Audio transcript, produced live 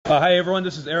Hi everyone,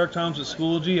 this is Eric Toms with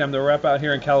Schoology. I'm the rep out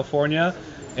here in California,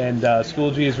 and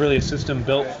Schoology is really a system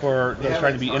built for those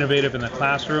trying to be innovative in the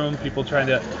classroom, people trying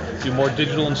to do more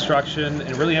digital instruction,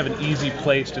 and really have an easy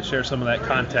place to share some of that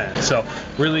content. So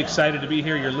really excited to be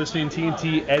here. You're listening to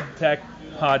TNT EdTech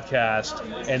Podcast,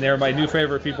 and they're my new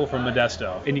favorite people from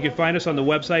Modesto. And you can find us on the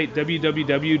website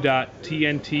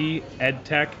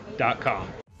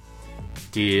www.tntedtech.com.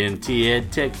 TNT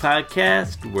EdTech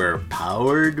Podcast, we're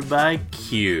powered by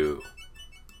Q.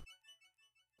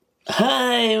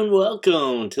 Hi, and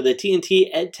welcome to the TNT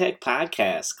EdTech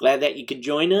Podcast. Glad that you could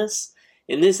join us.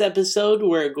 In this episode,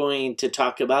 we're going to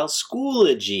talk about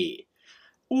Schoology.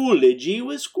 Oology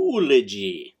with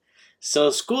Schoology.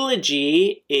 So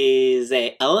Schoology is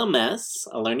a LMS,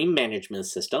 a learning management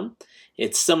system.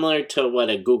 It's similar to what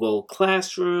a Google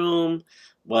Classroom,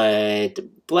 what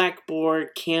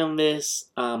Blackboard, Canvas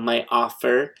might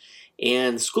offer.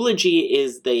 And Schoology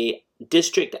is the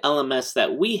district LMS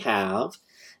that we have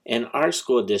in our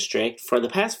school district for the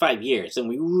past 5 years. And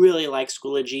we really like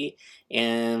Schoology,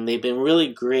 and they've been really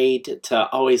great to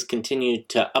always continue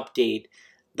to update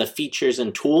the features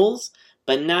and tools,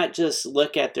 but not just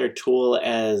look at their tool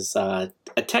as a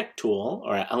tech tool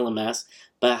or an LMS,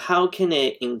 but how can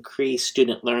it increase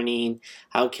student learning?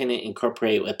 How can it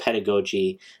incorporate with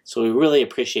pedagogy? So we really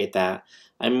appreciate that.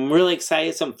 I'm really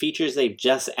excited some features they've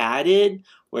just added,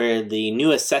 where the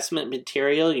new assessment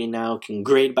material, you now can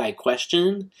grade by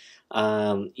question.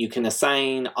 You can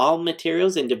assign all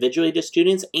materials individually to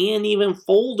students, and even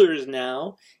folders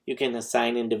now you can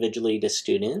assign individually to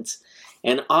students.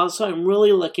 And also, I'm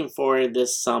really looking forward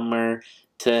this summer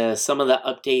to some of the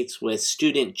updates with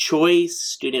student choice,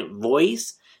 student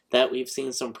voice that we've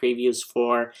seen some previews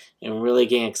for, and really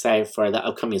getting excited for the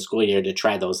upcoming school year to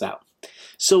try those out.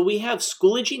 So we have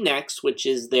Schoology Next, which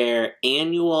is their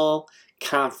annual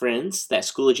conference that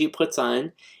Schoology puts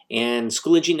on, and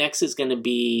Schoology Next is going to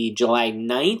be July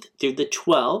 9th through the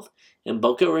 12th in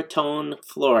Boca Raton,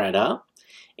 Florida.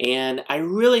 And I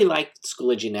really like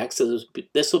Schoology Next. So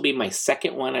this will be my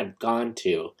second one I've gone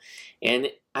to. And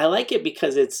I like it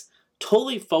because it's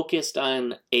totally focused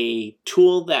on a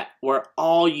tool that we're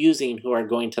all using who are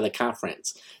going to the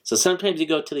conference. So sometimes you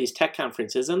go to these tech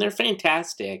conferences and they're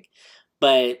fantastic,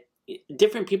 but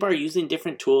different people are using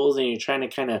different tools, and you're trying to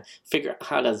kind of figure out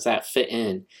how does that fit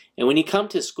in. And when you come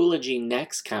to Schoology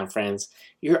Next conference,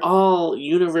 you're all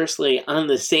universally on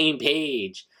the same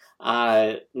page.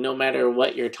 No matter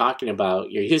what you're talking about,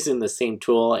 you're using the same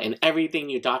tool, and everything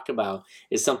you talk about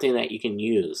is something that you can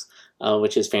use,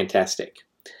 which is fantastic.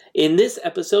 In this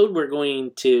episode, we're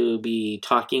going to be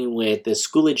talking with the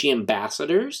Schoology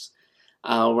ambassadors.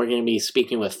 We're going to be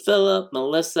speaking with Philip,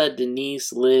 Melissa,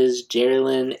 Denise, Liz,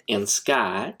 Jerilyn, and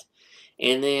Scott.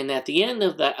 And then at the end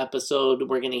of that episode,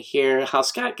 we're going to hear how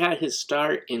Scott got his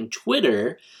start in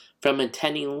Twitter from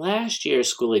attending last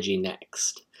year's Schoology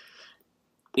Next.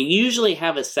 We usually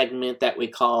have a segment that we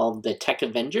call the Tech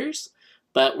Avengers,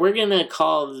 but we're going to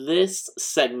call this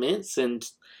segment,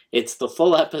 since it's the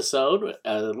full episode,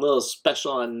 a little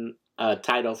special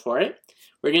title for it.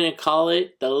 We're going to call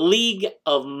it the League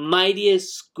of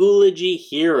Mightiest Schoology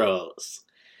Heroes.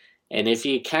 And if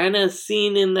you kind of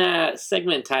seen in that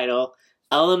segment title,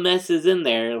 LMS is in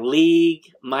there,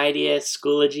 League, Mightiest,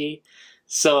 Schoology.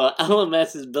 So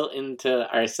LMS is built into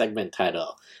our segment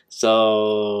title.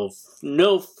 So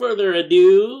no further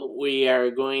ado, we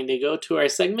are going to go to our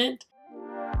segment.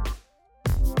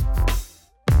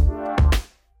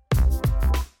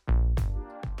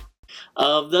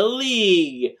 Of the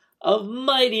League of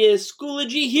Mightiest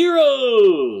Schoology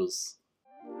Heroes.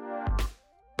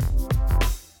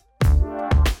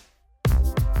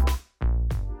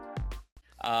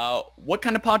 What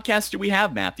kind of podcast do we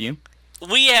have, Matthew?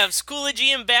 We have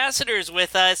Schoology ambassadors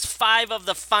with us, 5 of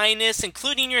the finest,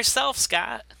 including yourself,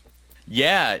 Scott.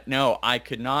 Yeah, no, I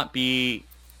could not be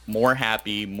more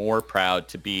happy, more proud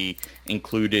to be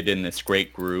included in this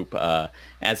great group.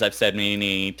 As I've said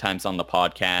many times on the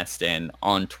podcast and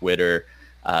on Twitter,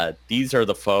 these are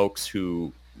the folks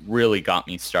who really got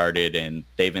me started, and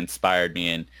they've inspired me,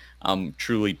 and I'm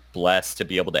truly blessed to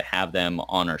be able to have them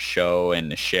on our show and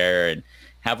to share and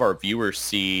have our viewers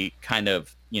see kind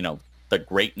of, the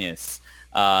greatness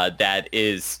that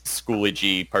is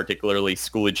Schoology, particularly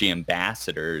Schoology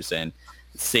ambassadors, and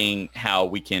seeing how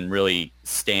we can really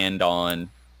stand on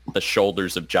the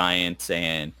shoulders of giants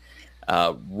and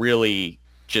really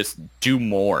just do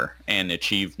more and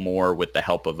achieve more with the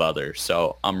help of others.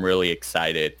 So I'm really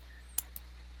excited.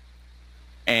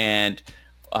 And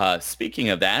speaking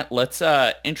of that, let's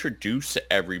introduce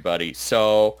everybody.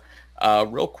 So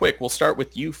real quick, we'll start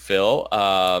with you, Phil.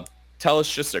 Tell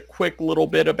us just a quick little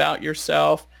bit about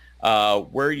yourself.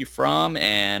 Where are you from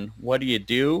and what do you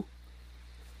do?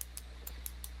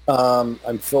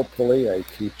 I'm Phil Pulley. I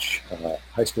teach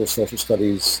high school social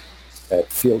studies at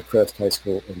Fieldcrest High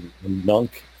School in Nunk,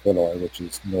 Illinois, which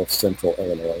is north central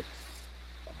Illinois.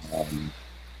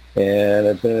 And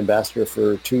I've been an ambassador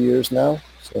for 2 years now.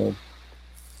 So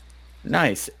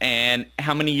Nice. And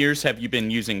how many years have you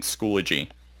been using Schoology?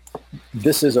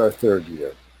 this is our third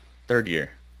year. Third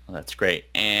year. Well, that's great.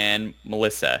 And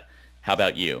Melissa, how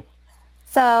about you?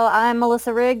 So I'm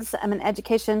Melissa Riggs. I'm an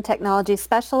education technology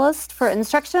specialist for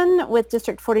instruction with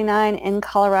District 49 in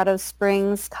Colorado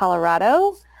Springs,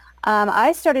 Colorado.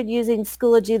 I started using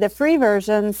Schoology, the free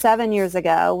version, 7 years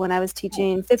ago when I was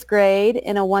teaching fifth grade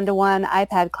in a one-to-one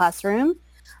iPad classroom.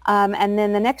 And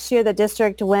then the next year, the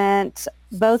district went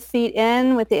both feet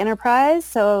in with the enterprise.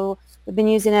 So we've been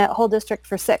using it whole district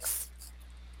for 6.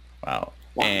 Wow.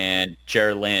 And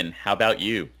Geraldine, how about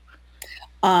you?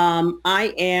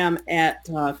 I am at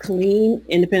Killeen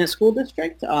Independent School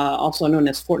District, also known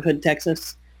as Fort Hood,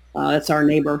 Texas. That's our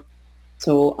neighbor.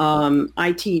 So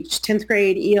I teach 10th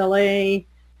grade ELA,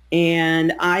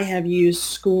 and I have used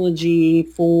Schoology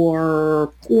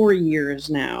for 4 years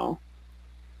now.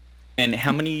 And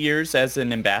how many years as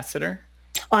an ambassador?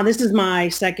 This is my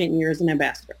second year as an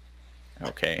ambassador.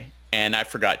 Okay. And I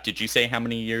forgot, did you say how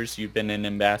many years you've been an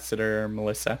ambassador,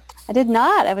 Melissa? I did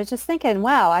not. I was just thinking,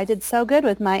 wow, I did so good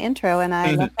with my intro and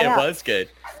I left that It out. was good.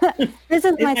 This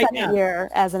is my Yeah. second year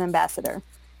as an ambassador.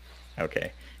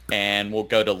 Okay. And we'll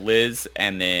go to Liz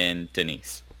and then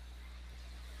Denise.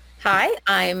 Hi,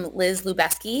 I'm Liz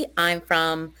Lubeski. I'm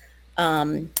from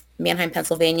Manheim,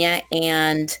 Pennsylvania,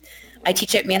 and I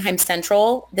teach at Manheim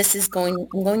Central.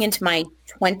 I'm going into my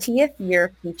 20th year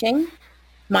of teaching,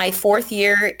 my 4th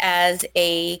year as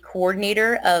a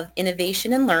coordinator of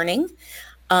innovation and learning.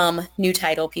 New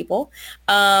title, people.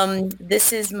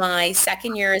 This is my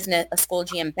second year as a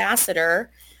Schoology ambassador.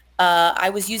 I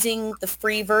was using the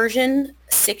free version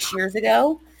 6 years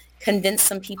ago, convinced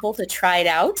some people to try it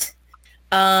out.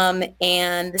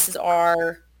 And this is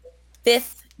our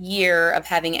 5th year of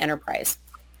having Enterprise.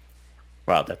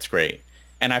 Wow, that's great.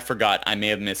 And I forgot, I may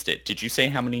have missed it. Did you say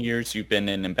how many years you've been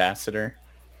an ambassador?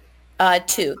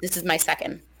 2. This is my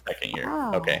second. Second year.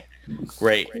 Wow. Okay.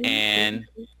 Great. And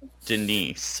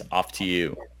Denise, off to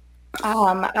you.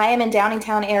 I am in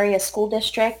Downingtown Area School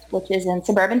District, which is in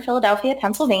suburban Philadelphia,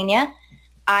 Pennsylvania.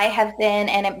 I have been,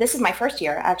 and this is my first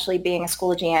year actually being a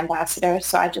Schoology ambassador,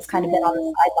 so I've just kind of been on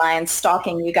the sidelines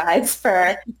stalking you guys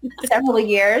for several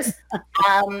years.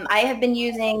 I have been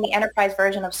using the enterprise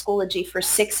version of Schoology for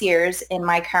 6 years in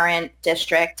my current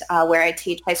district, where I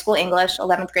teach high school English,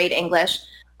 11th grade English.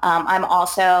 I'm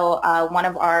also one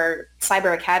of our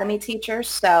Cyber Academy teachers,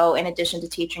 so in addition to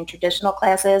teaching traditional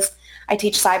classes, I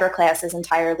teach cyber classes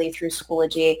entirely through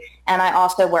Schoology, and I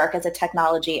also work as a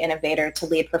technology innovator to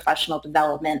lead professional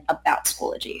development about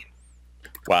Schoology.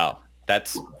 Wow,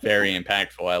 that's very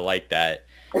impactful. I like that.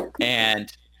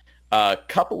 And a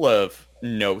couple of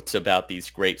notes about these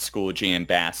great Schoology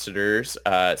ambassadors.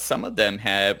 Some of them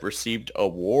have received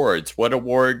awards. What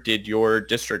award did your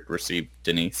district receive,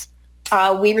 Denise?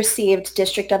 We received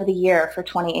District of the Year for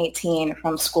 2018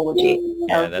 from Schoology.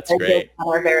 Yeah, that's great.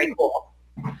 We're very cool.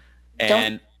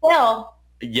 And Phil,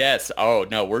 yes, oh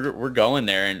no, we're going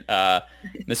there. And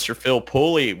Mr. Phil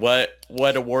Pulley, what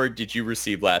award did you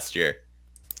receive last year?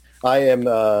 I am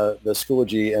the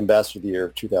Schoology Ambassador of the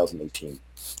Year 2018.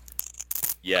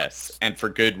 Yes, and for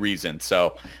good reason.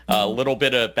 So a little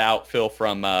bit about Phil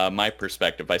from my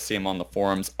perspective. I see him on the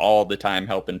forums all the time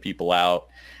helping people out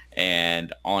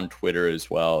and on Twitter as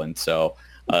well. And so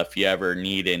if you ever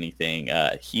need anything,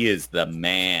 he is the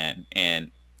man.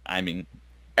 And I mean,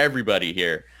 everybody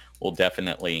here will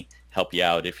definitely help you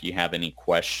out if you have any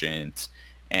questions.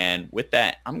 And with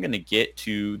that, I'm going to get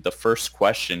to the first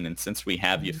question. And since we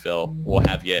have you, Phil, we'll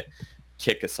have you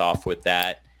kick us off with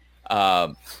that.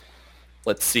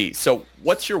 Let's see. So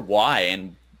what's your why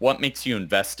and what makes you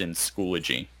invest in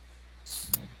Schoology?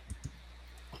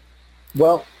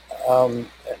 Well,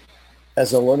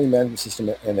 as a learning management system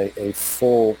and a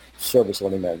full service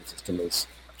learning management system, is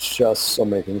just so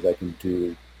many things I can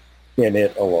do in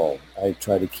it alone. I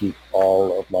try to keep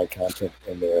all of my content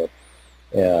in there.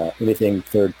 Anything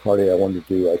third party I want to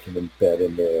do, I can embed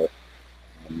in there.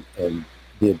 And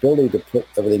the ability to put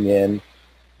everything in,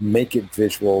 make it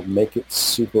visual, make it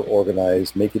super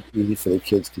organized, make it easy for the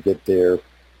kids to get their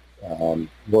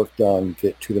work done,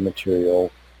 get to the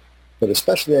material. But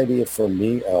especially the idea for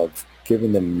me of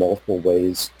giving them multiple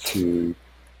ways to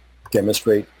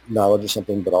demonstrate knowledge of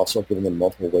something, but also giving them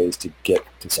multiple ways to get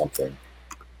to something.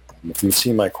 If you've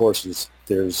seen my courses,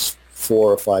 there's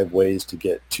 4 or 5 ways to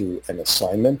get to an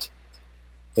assignment.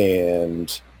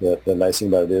 And the nice thing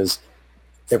about it is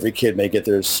every kid may get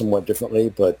theirs somewhat differently,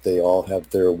 but they all have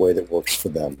their way that works for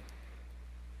them.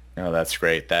 Oh, that's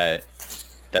great.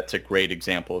 That's a great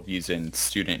example of using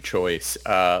student choice.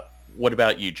 What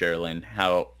about you, Geraldine?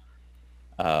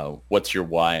 What's your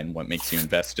why and what makes you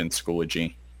invest in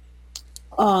Schoology?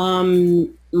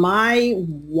 My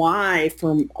why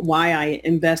I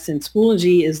invest in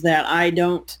Schoology is that I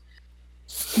don't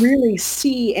really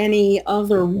see any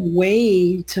other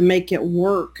way to make it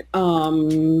work.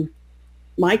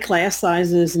 My class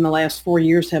sizes in the last 4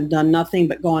 years have done nothing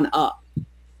but gone up.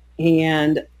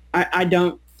 And I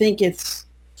don't think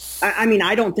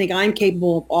I don't think I'm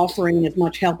capable of offering as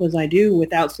much help as I do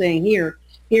without saying, here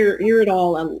it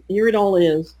all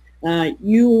is. If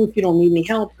you don't need any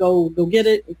help, go get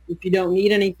it. If you don't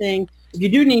need anything, if you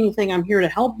do need anything, I'm here to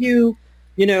help you,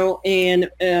 and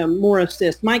more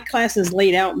assist. My class is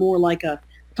laid out more like a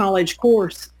college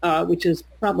course, which is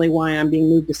probably why I'm being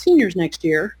moved to seniors next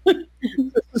year.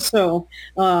 So,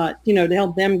 to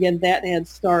help them get that head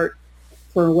start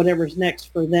for whatever's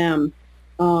next for them.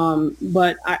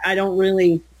 But I don't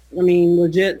really,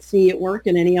 legit see it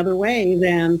working any other way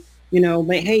than,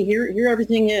 but hey, here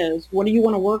everything is. What do you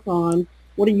want to work on?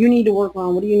 What do you need to work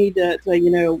on? What do you need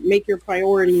to make your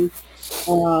priority?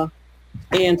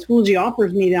 And Schoology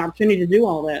offers me the opportunity to do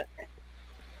all that.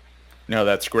 No,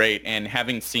 that's great. And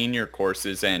having senior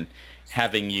courses and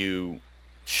having you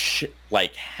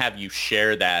have you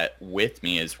share that with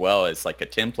me as well as like a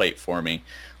template for me,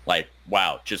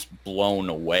 wow, just blown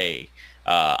away.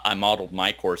 I modeled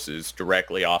my courses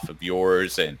directly off of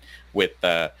yours and with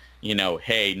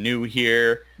hey, new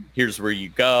here, here's where you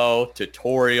go,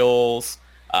 tutorials,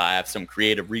 I have some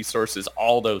creative resources,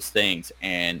 all those things.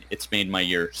 And it's made my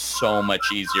year so much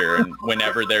easier. And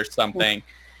whenever there's something,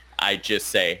 I just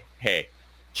say, hey,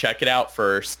 check it out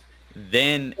first.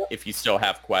 Then if you still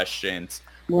have questions,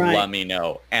 let me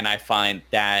know. And I find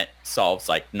that solves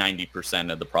like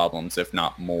 90% of the problems, if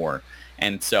not more.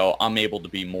 And so I'm able to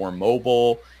be more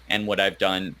mobile. And what I've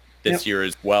done this year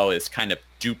as well is kind of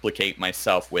duplicate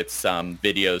myself with some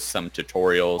videos, some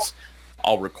tutorials.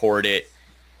 I'll record it.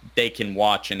 They can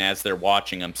watch. And as they're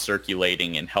watching, I'm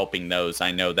circulating and helping those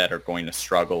I know that are going to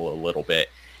struggle a little bit.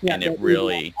 Yeah, and it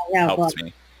really helps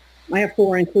me. I have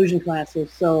 4 inclusion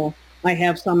classes, so I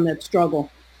have some that struggle.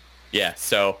 Yeah,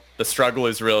 so the struggle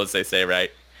is real, as they say,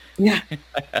 right? Yeah.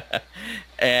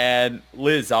 And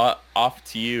Liz, off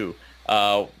to you.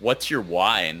 What's your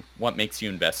why and what makes you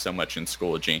invest so much in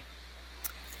Schoology?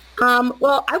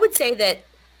 Well, I would say that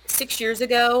 6 years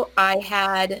ago, I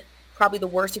had probably the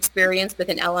worst experience with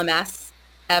an LMS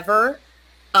ever.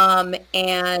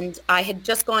 And I had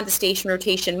just gone to station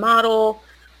rotation model.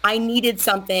 I needed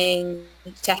something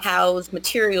to house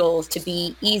materials to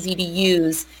be easy to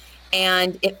use.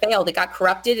 And it failed. It got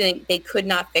corrupted and they could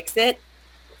not fix it.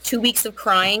 2 weeks of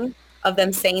crying of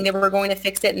them saying they were going to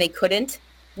fix it and they couldn't.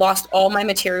 Lost all my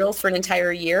materials for an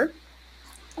entire year.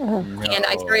 Oh. No. And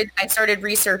I started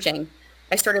researching.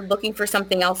 I started looking for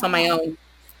something else on my own.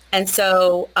 And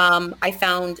so I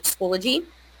found Schoology.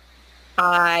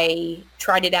 I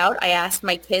tried it out. I asked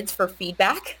my kids for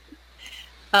feedback.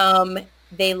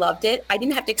 They loved it. I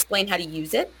didn't have to explain how to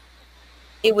use it.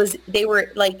 They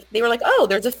were like, oh,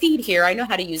 there's a feed here. I know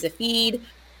how to use a feed.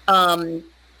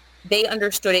 They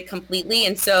understood it completely.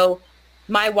 And so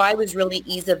my why was really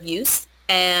ease of use.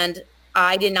 And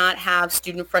I did not have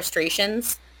student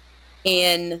frustrations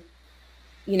in,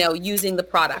 using the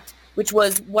product, which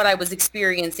was what I was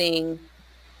experiencing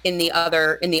in the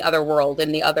other world,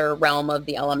 in the other realm of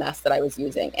the LMS that I was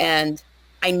using. And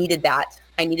I needed that.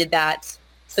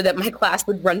 So that my class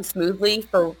would run smoothly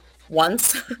for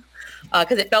once,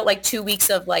 because it felt like 2 weeks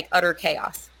of like utter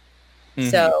chaos. Mm-hmm.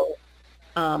 So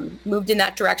moved in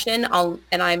that direction.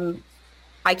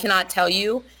 I cannot tell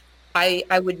you,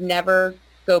 I would never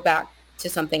go back to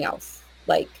something else.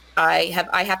 Like I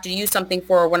have to use something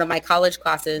for one of my college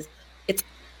classes.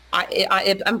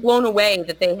 I'm blown away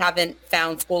that they haven't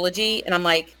found Schoology, and I'm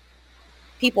like,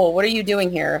 people, what are you doing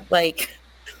here? Like,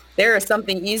 there is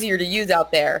something easier to use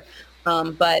out there.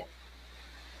 But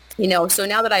so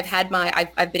now that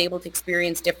I've been able to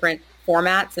experience different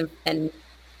formats and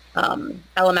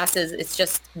LMSs, it's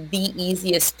just the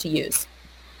easiest to use.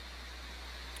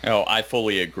 Oh, I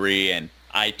fully agree. And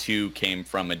I too came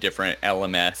from a different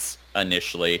LMS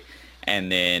initially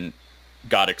and then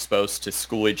got exposed to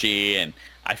Schoology and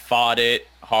I fought it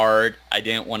hard. I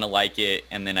didn't want to like it.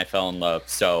 And then I fell in love.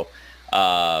 So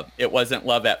it wasn't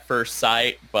love at first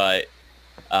sight, but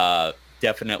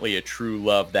definitely a true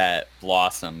love that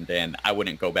blossomed and I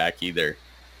wouldn't go back either.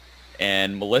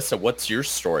 And Melissa, what's your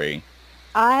story?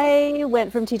 I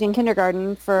went from teaching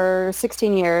kindergarten for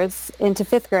 16 years into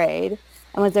 5th grade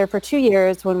and was there for 2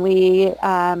 years when we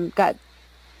got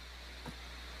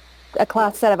a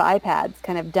class set of iPads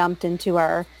kind of dumped into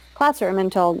our classroom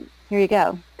and told, here you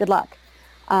go, good luck,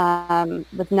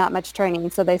 with not much training.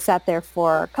 So they sat there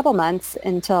for a couple months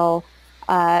until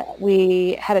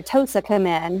we had a TOSA come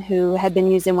in who had been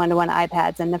using one-to-one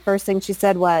iPads. And the first thing she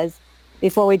said was,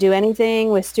 before we do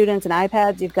anything with students and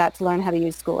iPads, you've got to learn how to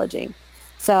use Schoology.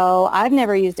 So I've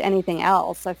never used anything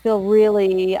else. I feel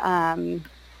really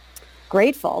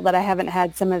grateful that I haven't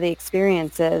had some of the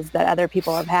experiences that other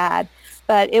people have had.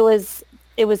 But it was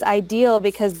ideal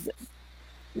because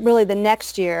really the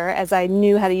next year, as I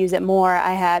knew how to use it more,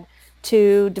 I had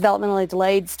 2 developmentally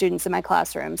delayed students in my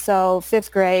classroom. So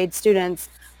 5th grade students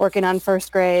working on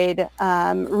 1st grade,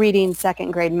 reading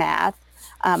 2nd grade math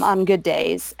on good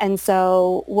days. And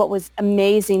so what was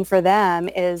amazing for them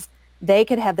is they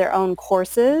could have their own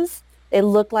courses. It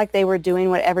looked like they were doing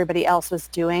what everybody else was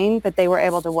doing, but they were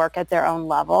able to work at their own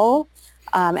level.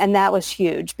 And that was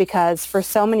huge because for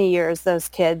so many years, those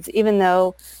kids, even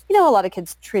though, a lot of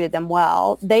kids treated them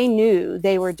well, they knew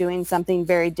they were doing something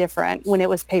very different when it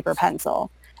was paper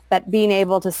pencil. But being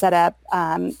able to set up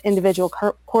individual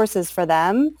courses for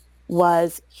them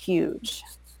was huge.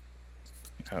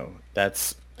 Oh,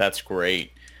 that's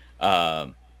great.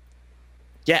 How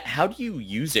do you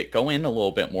use it? Go in a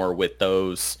little bit more with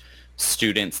those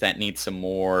students that need some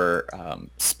more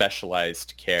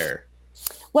specialized care.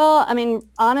 Well, I mean,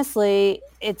 honestly,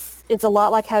 it's a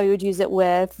lot like how you would use it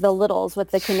with the littles,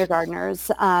 with the kindergartners.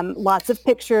 Lots of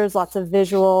pictures, lots of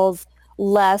visuals,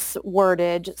 less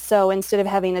wordage. So instead of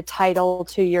having a title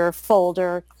to your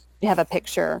folder, you have a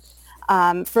picture.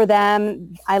 For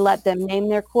them, I let them name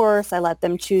their course. I let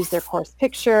them choose their course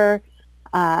picture,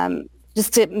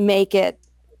 just to make it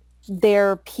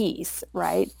their piece,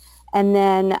 right? And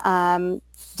then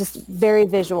just very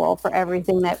visual for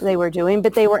everything that they were doing.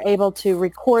 But they were able to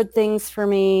record things for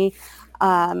me.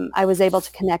 I was able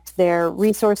to connect their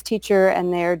resource teacher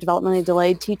and their developmentally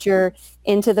delayed teacher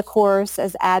into the course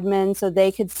as admin so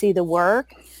they could see the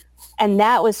work. And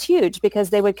that was huge because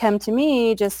they would come to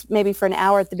me just maybe for an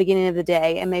hour at the beginning of the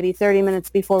day and maybe 30 minutes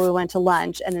before we went to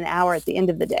lunch and an hour at the end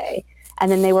of the day.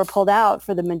 And then they were pulled out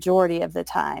for the majority of the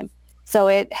time. So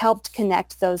it helped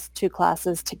connect those 2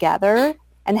 classes together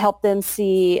and help them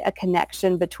see a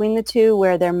connection between the 2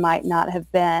 where there might not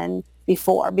have been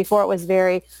before. Before it was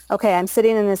very, okay, I'm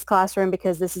sitting in this classroom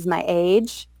because this is my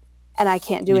age and I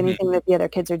can't do anything that the other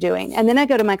kids are doing. And then I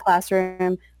go to my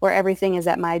classroom where everything is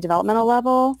at my developmental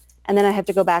level, and then I have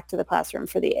to go back to the classroom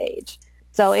for the age.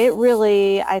 So it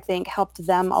really, I think, helped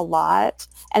them a lot.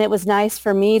 And it was nice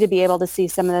for me to be able to see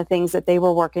some of the things that they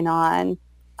were working on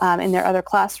in their other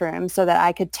classrooms so that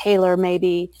I could tailor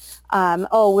maybe,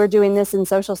 we're doing this in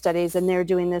social studies and they're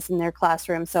doing this in their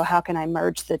classroom. So how can I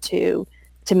merge the 2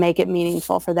 to make it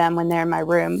meaningful for them when they're in my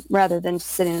room rather than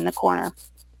just sitting in the corner?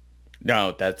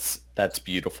 No, that's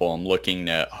beautiful. I'm looking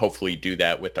to hopefully do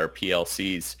that with our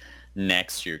PLCs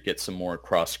next year, get some more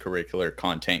cross-curricular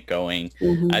content going.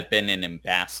 Mm-hmm. I've been an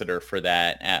ambassador for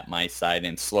that at my side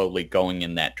and slowly going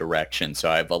in that direction.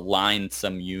 So I've aligned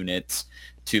some units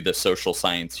to the social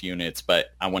science units, but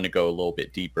I want to go a little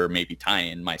bit deeper, maybe tie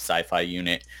in my sci-fi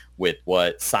unit with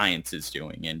what science is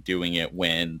doing and doing it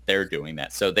when they're doing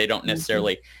that. So they don't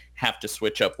necessarily have to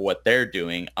switch up what they're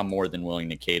doing. I'm more than willing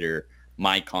to cater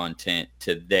my content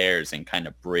to theirs and kind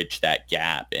of bridge that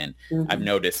gap. And I've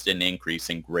noticed an increase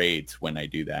in grades when I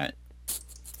do that.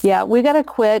 Yeah, we got to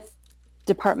quit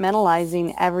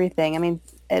departmentalizing everything. I mean,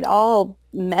 it all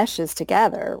meshes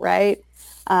together, right?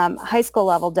 High school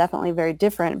level, definitely very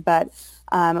different, but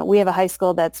we have a high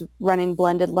school that's running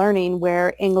blended learning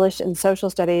where English and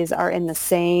social studies are in the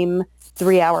same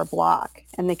 3-hour block,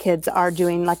 and the kids are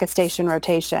doing like a station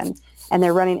rotation. And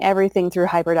they're running everything through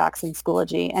HyperDocs and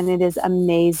Schoology. And it is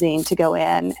amazing to go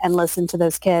in and listen to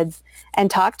those kids and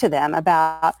talk to them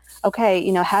about, okay,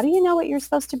 how do you know what you're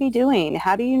supposed to be doing?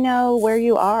 How do you know where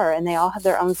you are? And they all have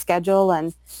their own schedule,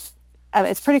 and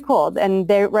it's pretty cool. And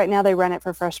right now they run it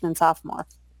for freshman, sophomore.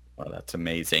 Well, that's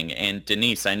amazing. And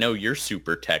Denise, I know you're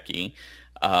super techie.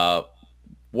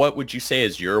 What would you say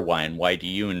is your why, and why do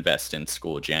you invest in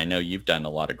Schoology? I know you've done a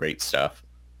lot of great stuff.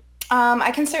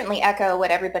 I can certainly echo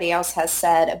what everybody else has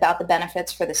said about the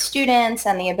benefits for the students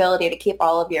and the ability to keep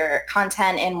all of your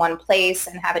content in one place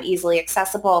and have it easily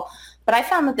accessible. But I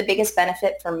found that the biggest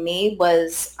benefit for me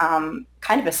was kind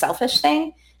of a selfish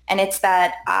thing. And it's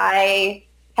that I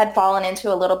had fallen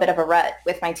into a little bit of a rut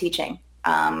with my teaching.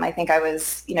 I think I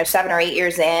was, 7 or 8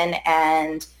 years in,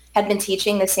 and had been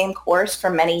teaching the same course for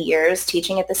many years,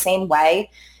 teaching it the same way.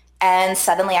 And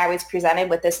suddenly I was presented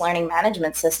with this learning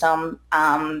management system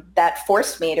that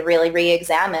forced me to really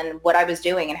re-examine what I was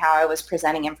doing and how I was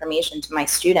presenting information to my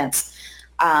students.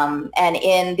 And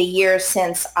in the years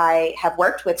since I have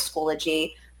worked with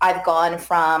Schoology, I've gone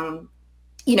from,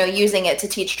 using it to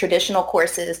teach traditional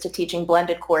courses, to teaching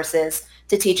blended courses,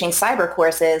 to teaching cyber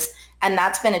courses. And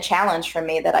that's been a challenge for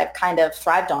me that I've kind of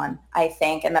thrived on, I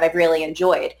think, and that I've really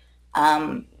enjoyed.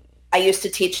 I used to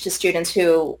teach to students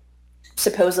who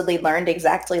supposedly learned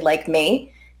exactly like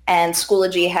me, and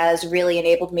Schoology has really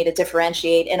enabled me to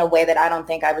differentiate in a way that I don't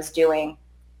think I was doing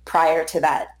prior to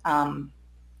that.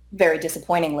 Very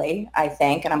disappointingly, I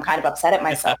think, and I'm kind of upset at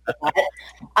myself for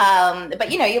that. But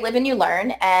you live and you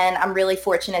learn, and I'm really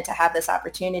fortunate to have this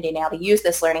opportunity now to use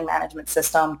this learning management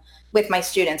system with my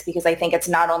students, because I think it's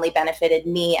not only benefited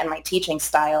me and my teaching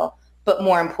style, but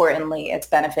more importantly, it's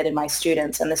benefited my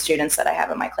students and the students that I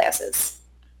have in my classes.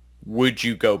 Would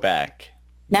you go back?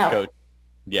 No.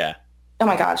 Yeah. Oh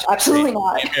my gosh, absolutely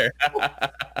not.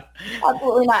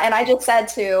 Absolutely not. And I just said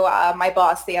to my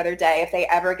boss the other day, if they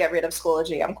ever get rid of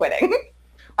Schoology, I'm quitting.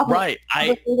 Right.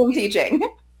 I'm teaching.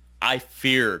 I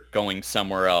fear going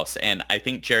somewhere else, and I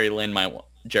think Jerry Lynn might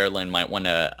want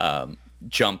to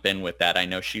jump in with that. I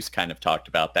know she's kind of talked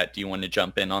about that. Do you want to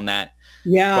jump in on that?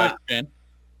 Yeah. question?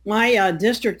 My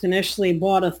district initially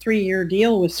bought a 3-year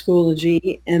deal with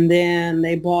Schoology, and then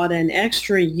they bought an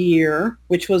extra year,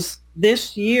 which was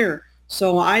this year.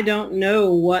 So I don't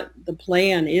know what the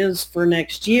plan is for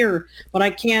next year, but I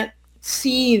can't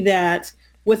see that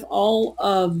with all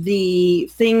of the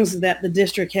things that the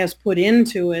district has put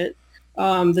into it,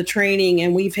 the training,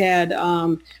 and we've had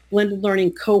blended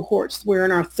learning cohorts. We're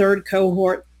in our 3rd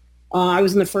cohort. I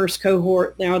was in the 1st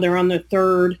cohort. Now they're on the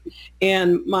 3rd.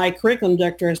 And my curriculum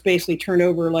director has basically turned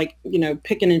over,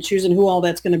 picking and choosing who all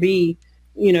that's going to be,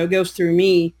 goes through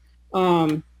me,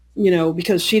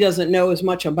 because she doesn't know as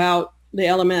much about the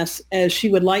LMS as she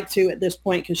would like to at this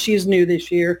point, because she's new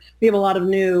this year. We have a lot of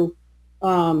new,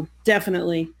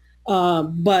 definitely.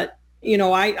 But,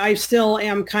 I still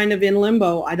am kind of in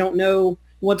limbo. I don't know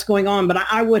what's going on, but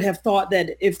I would have thought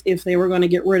that if they were going to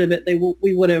get rid of it,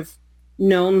 we would have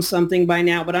known something by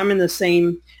now. But I'm in the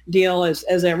same deal as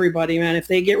everybody, man. If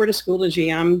they get rid of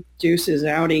Schoology, I'm deuces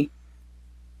outie.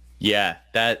 Yeah,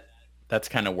 that's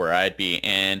kind of where I'd be.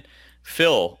 And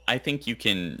Phil, I think you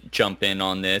can jump in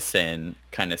on this and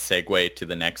kind of segue to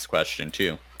the next question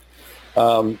too.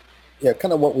 Yeah,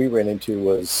 kind of what we ran into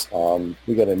was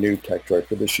we got a new tech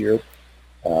director this year,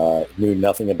 knew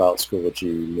nothing about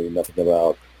Schoology, knew nothing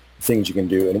about things you can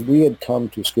do. And we had come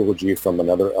to Schoology from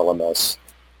another LMS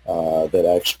that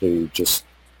actually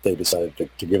they decided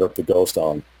to give up the ghost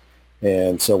on.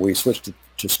 And so we switched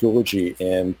to Schoology.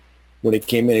 And when he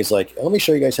came in, he's like, let me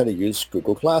show you guys how to use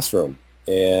Google Classroom.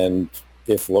 And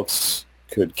if looks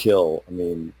could kill, I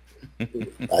mean,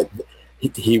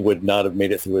 he would not have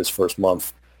made it through his first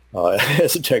month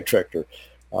as a tech director.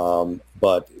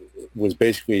 But was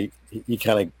basically, he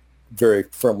kind of very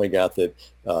firmly got that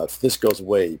if this goes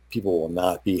away, people will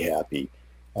not be happy.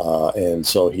 And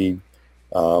so he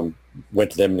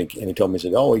went to them and he told me, he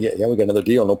said, oh, yeah, we got another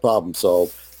deal, no problem.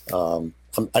 So I'm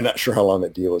not sure how long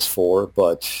that deal was for,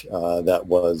 but that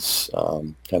was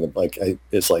kind of like,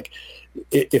 it's like,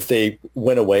 if they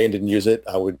went away and didn't use it,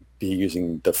 I would be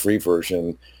using the free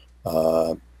version,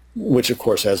 which of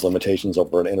course has limitations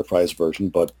over an enterprise version,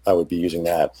 but I would be using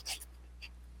that.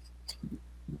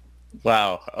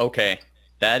 Wow. Okay.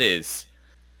 That is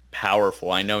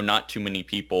powerful. I know not too many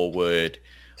people would,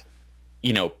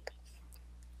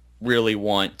 really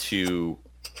want to,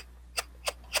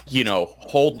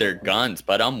 hold their guns,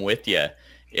 but I'm with you.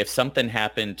 If something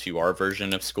happened to our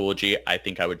version of Schoology, I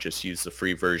think I would just use the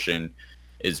free version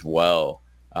as well.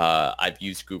 I've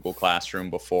used Google Classroom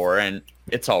before, and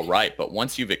it's all right. But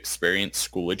once you've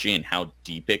experienced Schoology and how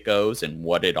deep it goes and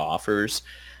what it offers,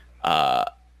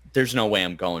 there's no way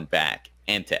I'm going back.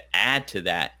 And to add to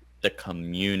that, the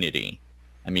community.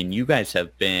 I mean, you guys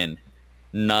have been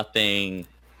nothing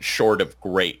short of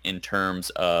great in terms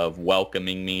of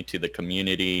welcoming me to the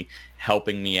community,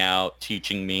 helping me out,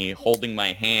 teaching me, holding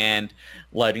my hand,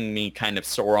 letting me kind of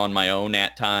soar on my own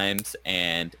at times,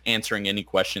 and answering any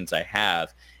questions I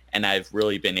have. And I've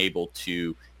really been able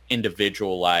to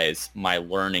individualize my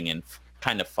learning and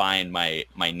kind of find my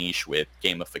niche with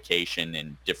gamification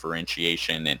and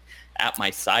differentiation. And at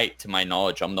my site, to my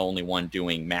knowledge, I'm the only one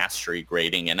doing mastery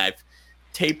grading, and I've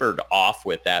tapered off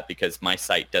with that because my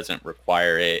site doesn't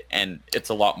require it, and it's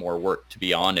a lot more work, to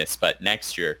be honest. But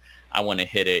next year I want to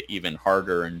hit it even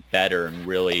harder and better and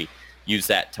really use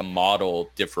that to model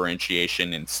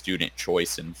differentiation and student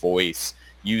choice and voice,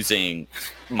 using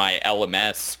my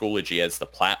LMS Schoology as the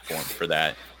platform for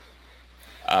that.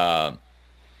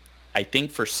 I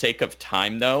think for sake of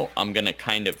time, though, I'm going to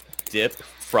kind of dip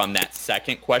from that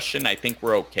second question. I think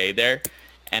we're okay there.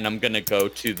 And I'm going to go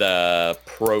to the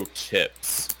pro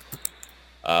tips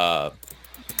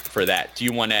for that. Do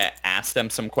you want to ask them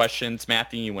some questions,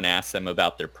 Matthew? You want to ask them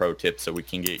about their pro tips so we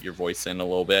can get your voice in a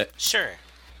little bit? Sure.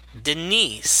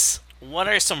 Denise, what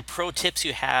are some pro tips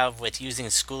you have with using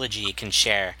Schoology you can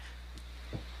share?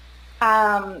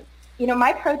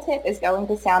 My pro tip is going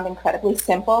to sound incredibly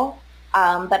simple,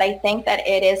 but I think that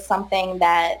it is something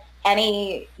that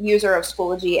any user of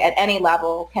Schoology at any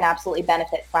level can absolutely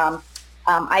benefit from.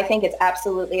 I think it's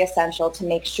absolutely essential to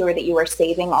make sure that you are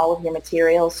saving all of your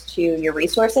materials to your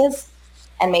resources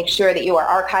and make sure that you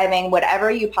are archiving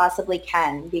whatever you possibly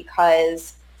can,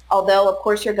 because although, of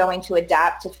course, you're going to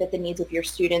adapt to fit the needs of your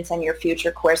students and your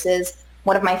future courses,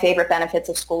 one of my favorite benefits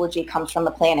of Schoology comes from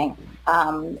the planning,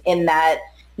 in that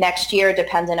next year,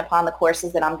 dependent upon the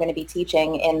courses that I'm going to be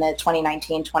teaching in the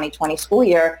 2019-2020 school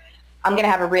year, I'm going to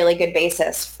have a really good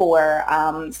basis for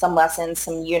some lessons,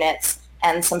 some units,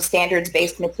 and some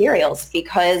standards-based materials,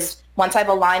 because once I've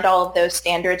aligned all of those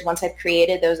standards, once I've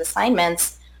created those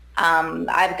assignments,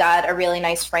 I've got a really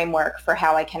nice framework for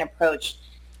how I can approach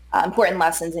important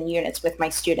lessons and units with my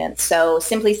students. So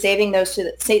simply saving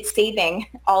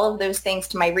all of those things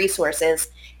to my resources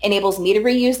enables me to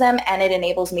reuse them, and it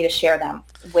enables me to share them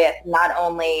with not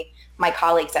only my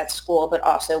colleagues at school, but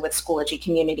also with Schoology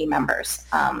community members.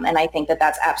 And I think that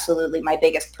that's absolutely my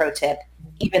biggest pro tip,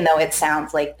 even though it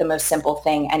sounds like the most simple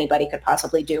thing anybody could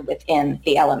possibly do within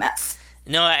the LMS.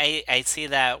 No, I see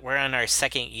that we're on our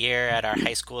second year at our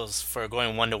high schools for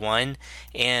going one-to-one.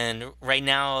 And right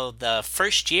now, the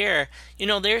first year,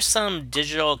 there's some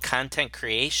digital content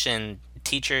creation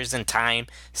teachers and time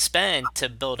spent to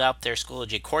build up their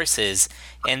Schoology courses.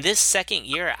 And this second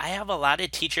year, I have a lot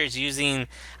of teachers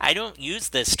I don't use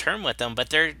this term with them, but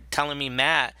they're telling me,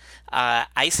 Matt,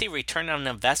 I see return on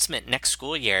investment next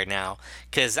school year now,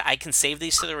 because I can save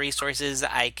these to the resources,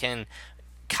 I can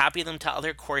copy them to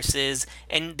other courses,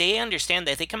 and they understand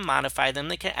that they can modify them,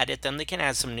 they can edit them, they can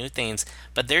add some new things,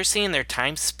 but they're seeing their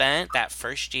time spent that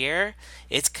first year,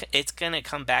 it's going to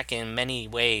come back in many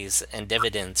ways and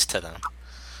dividends to them.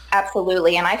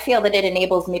 Absolutely, and I feel that it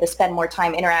enables me to spend more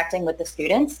time interacting with the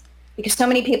students, because so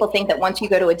many people think that once you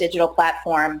go to a digital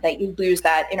platform that you lose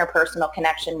that interpersonal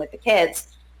connection with the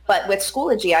kids. But with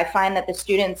Schoology, I find that the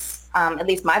students, at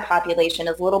least my population,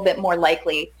 is a little bit more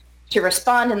likely to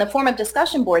respond in the form of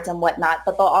discussion boards and whatnot,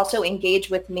 but they'll also engage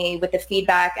with me with the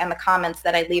feedback and the comments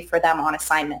that I leave for them on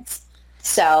assignments.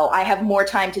 So I have more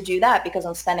time to do that because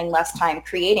I'm spending less time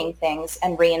creating things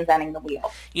and reinventing the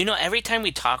wheel. Every time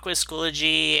we talk with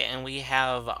Schoology and we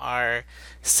have our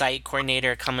site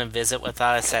coordinator come and visit with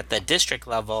us at the district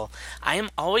level, I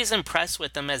am always impressed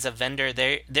with them as a vendor.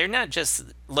 They're not just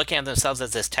looking at themselves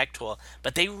as this tech tool,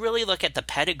 but they really look at the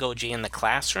pedagogy in the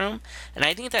classroom. And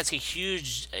I think that's a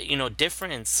huge,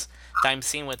 difference that I'm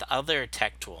seeing with other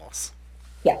tech tools.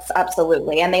 Yes,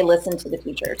 absolutely. And they listen to the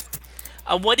teachers.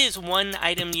 What is one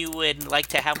item you would like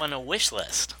to have on a wish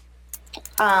list?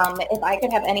 If I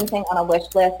could have anything on a wish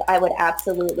list, I would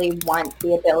absolutely want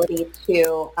the ability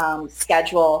to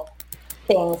schedule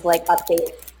things like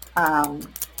updates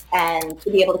and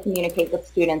to be able to communicate with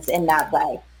students in that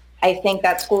way. I think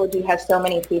that Schoology has so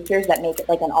many features that make it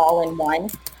like an all-in-one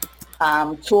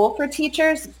tool for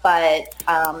teachers, but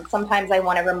sometimes I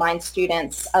want to remind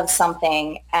students of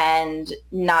something and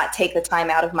not take the time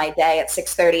out of my day at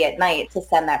 6:30 at night to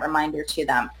send that reminder to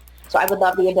them. So I would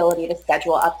love the ability to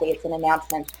schedule updates and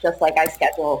announcements just like I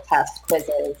schedule tests,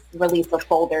 quizzes, release of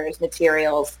folders,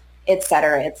 materials, et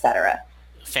cetera, et cetera.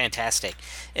 Fantastic.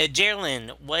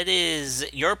 Geraldine, what is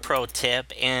your pro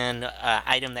tip and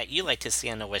item that you like to see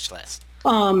on the wish list?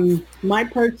 My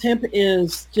pro tip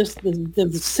is just the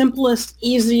simplest,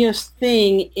 easiest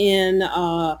thing in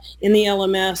the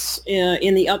LMS,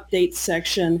 in the updates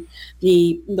section,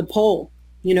 the poll.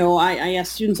 I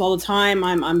ask students all the time.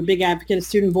 I'm a big advocate of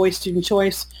student voice, student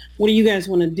choice. What do you guys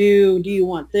want to do? Do you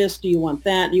want this? Do you want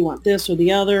that? Do you want this or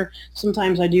the other?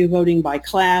 Sometimes I do voting by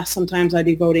class. Sometimes I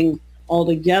do voting all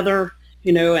together,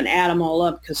 and add them all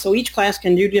up. So each class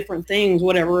can do different things,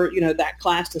 whatever, that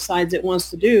class decides it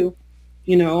wants to do.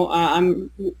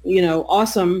 I'm,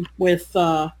 awesome with,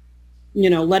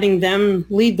 letting them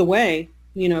lead the way,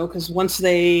 because once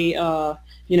they own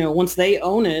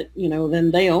it,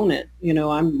 then they own it.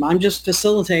 I'm just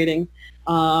facilitating.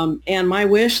 And my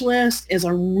wish list is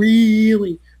I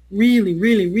really, really,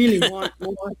 really, really want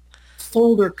more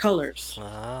folder colors.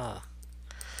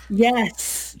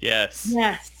 Yes. Yes.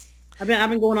 Yes. I've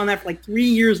been going on that for like 3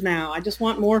 years now. I just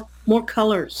want more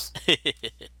colors.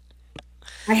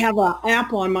 I have an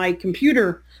app on my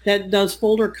computer that does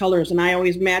folder colors, and I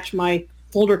always match my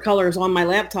folder colors on my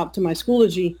laptop to my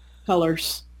Schoology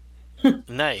colors.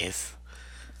 Nice.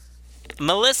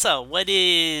 Melissa, what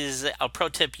is a pro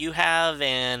tip you have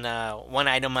and one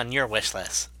item on your wish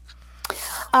list?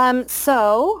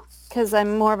 So, because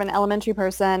I'm more of an elementary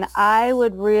person, I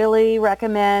would really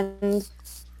recommend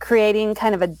creating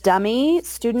kind of a dummy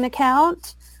student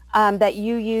account that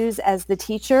you use as the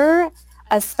teacher,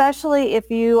 especially if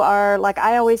you are, like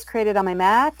I always created on my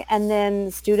Mac, and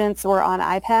then students were on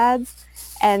iPads.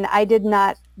 And I did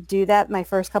not do that my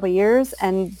first couple of years,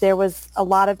 and there was a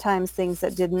lot of times things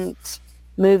that didn't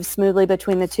move smoothly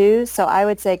between the two. So I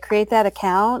would say create that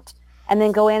account and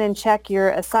then go in and check your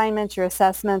assignments, your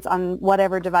assessments on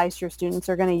whatever device your students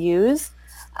are going to use,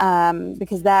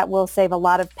 because that will save a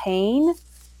lot of pain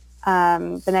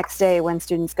the next day when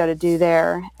students go to do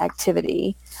their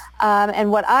activity.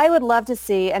 And what I would love to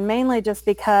see, and mainly just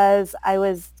because I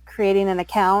was creating an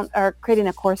account or creating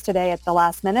a course today at the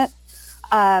last minute,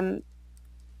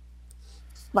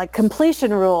 like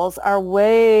completion rules are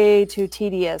way too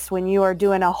tedious when you are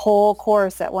doing a whole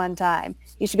course at one time.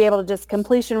 You should be able to just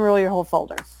completion rule your whole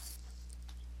folder.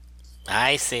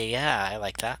 I see. Yeah, I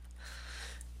like that.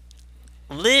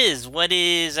 Liz, what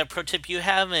is a pro tip you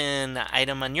have and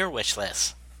item on your wish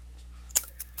list?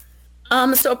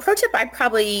 So a pro tip I'd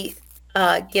probably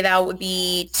give out would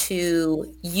be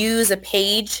to use a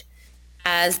page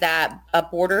as a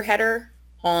border header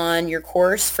on your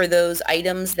course for those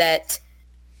items that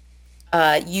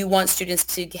you want students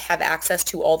to have access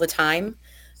to all the time.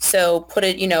 So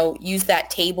use that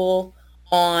table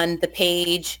on the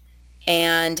page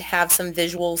and have some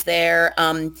visuals there.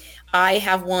 I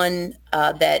have one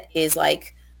that is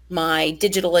like my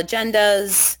digital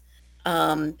agendas.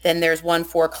 Then there's one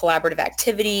for collaborative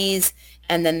activities,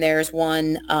 and then there's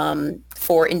one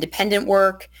for independent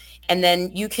work. And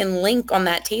then you can link on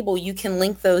that table, you can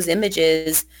link those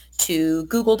images to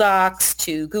Google Docs,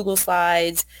 to Google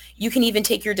Slides. You can even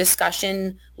take your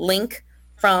discussion link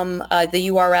from the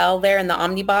URL there in the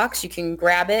Omnibox. You can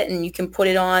grab it and you can put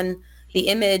it on the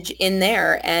image in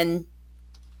there, and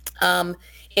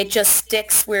it just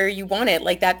sticks where you want it.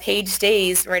 Like that page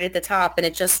stays right at the top, and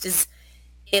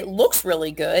it looks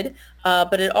really good,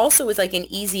 but it also is like an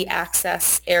easy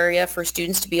access area for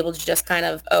students to be able to just kind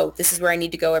of, oh, this is where I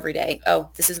need to go every day. Oh,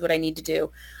 this is what I need to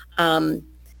do,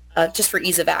 just for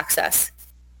ease of access.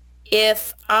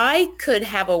 If I could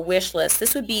have a wish list,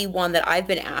 this would be one that I've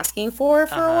been asking for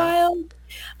a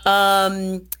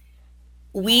while.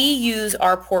 We use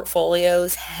our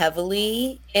portfolios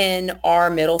heavily in our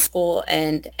middle school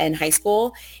and high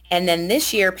school. And then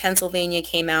this year, Pennsylvania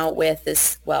came out with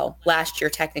this, well, last year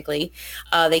technically,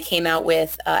 they came out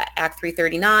with Act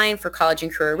 339 for college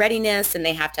and career readiness, and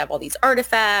they have to have all these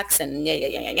artifacts and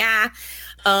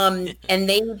and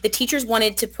the teachers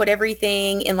wanted to put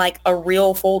everything in like a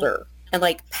real folder and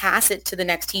like pass it to the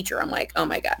next teacher. I'm like, oh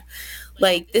my God.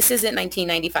 Like, this isn't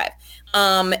 1995.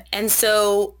 And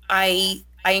so I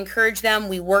encouraged them.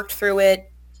 We worked through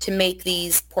it to make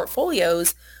these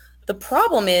portfolios. The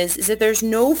problem is that there's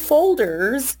no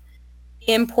folders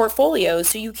in portfolios.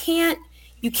 So you can't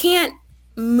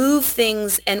move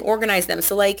things and organize them.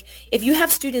 So like if you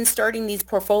have students starting these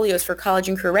portfolios for college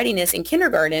and career readiness in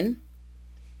kindergarten,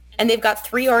 and they've got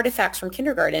 3 artifacts from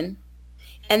kindergarten,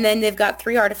 and then they've got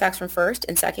 3 artifacts from first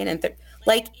and second and third.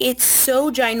 Like, it's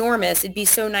so ginormous. It'd be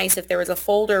so nice if there was a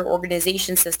folder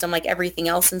organization system like everything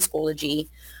else in Schoology,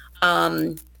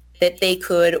 that they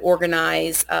could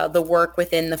organize the work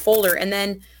within the folder. And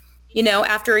then,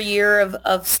 after a year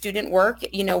of student work,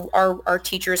 our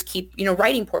teachers keep,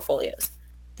 writing portfolios.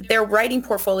 Their writing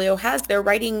portfolio they're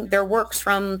writing their works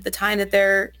from the time that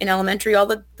they're in elementary all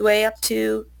the way up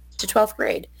to 12th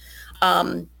grade.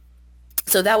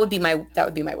 So that would be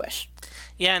my wish.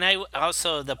 Yeah, and I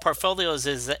also, the portfolios,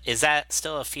 is that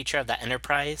still a feature of the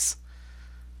enterprise?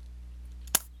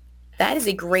 That is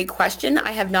a great question.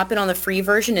 I have not been on the free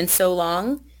version in so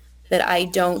long that I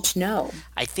don't know.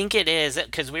 I think it is,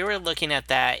 because we were looking at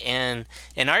that, and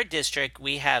in our district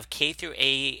we have K through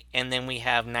 8, and then we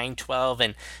have 9-12,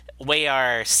 and way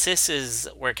our SISs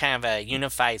were kind of a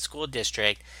unified school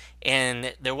district,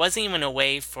 and there wasn't even a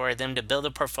way for them to build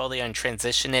a portfolio and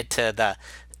transition it to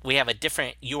we have a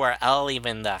different URL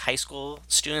even the high school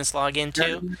students log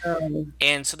into.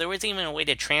 And so there wasn't even a way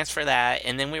to transfer that.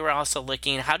 And then we were also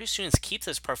looking, how do students keep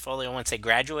this portfolio once they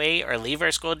graduate or leave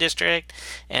our school district?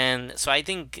 And so I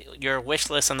think your wish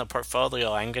list on the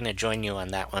portfolio, I'm going to join you on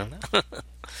that one.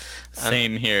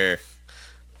 Same here.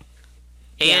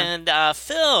 And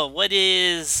Phil, what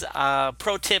is a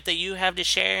pro tip that you have to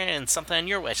share and something on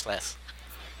your wish list?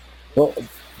 Well,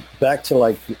 back to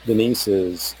like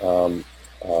Denise's,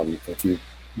 if you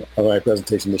on my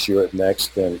presentation this year at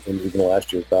Next and even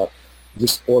last year about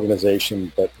just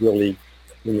organization, but really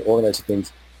when you organize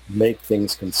things, make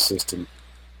things consistent.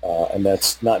 And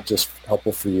that's not just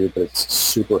helpful for you, but it's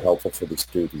super helpful for the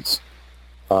students.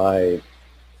 I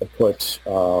put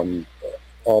all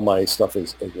my stuff in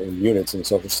units in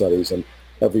social studies, and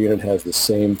every unit has the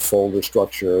same folder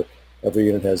structure. Every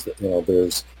unit has,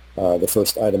 there's the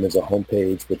first item is a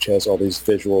homepage, which has all these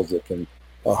visuals that can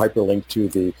hyperlink to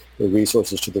the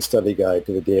resources, to the study guide,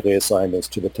 to the daily assignments,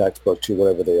 to the textbook, to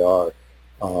whatever they are.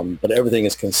 But everything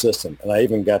is consistent. And I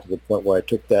even got to the point where I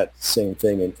took that same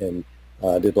thing and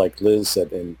did like Liz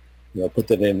said, and put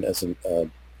that in as an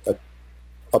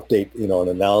update, an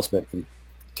announcement, and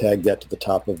tag that to the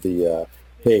top of the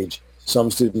page.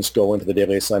 Some students go into the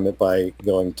daily assignment by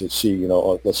going to see,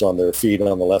 what's on their feed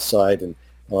on the left side, and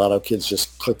a lot of kids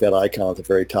just click that icon at the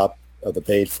very top of the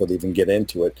page before they even get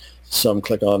into it. Some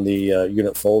click on the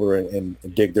unit folder and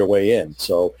dig their way in.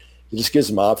 So it just gives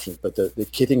them options. But the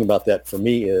key thing about that for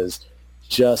me is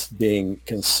just being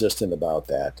consistent about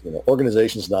that.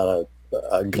 Organization is not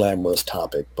a glamorous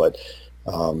topic, but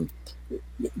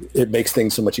it makes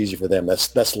things so much easier for them.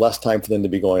 That's less time for them to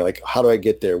be going like, how do I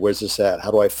get there? Where's this at?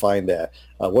 How do I find that?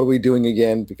 What are we doing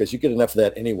again? Because you get enough of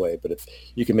that anyway. But if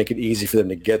you can make it easy for them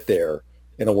to get there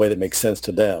in a way that makes sense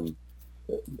to them,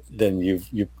 then you've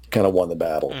kind of won the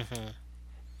battle. Mm-hmm.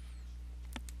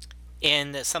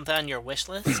 And something on your wish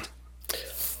list?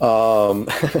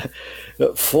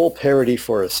 Full parity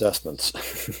for assessments.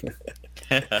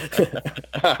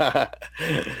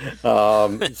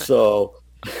 So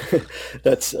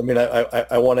that's,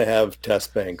 I want to have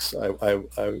test banks. I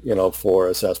for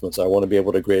assessments. I want to be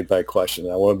able to grade by question.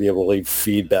 I want to be able to leave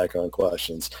feedback on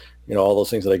questions. All those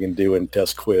things that I can do in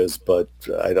test quiz, but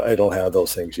I don't have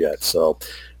those things yet. So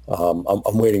I'm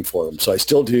waiting for them. So I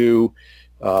still do.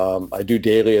 I do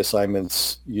daily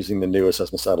assignments using the new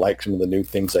assessments. I like some of the new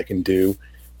things I can do,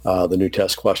 the new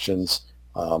test questions.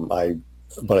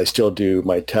 But I still do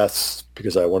my tests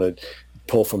because I want to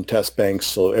pull from test banks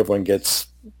so everyone gets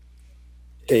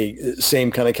a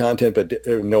same kind of content, but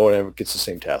no one ever gets the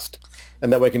same test.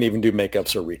 And that way I can even do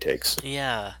makeups or retakes.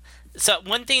 Yeah. So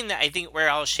one thing that I think we're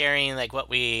all sharing, like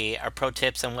our pro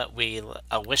tips and what we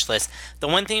wish list. The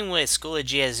one thing with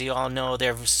Schoology, as you all know,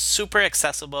 they're super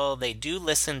accessible. They do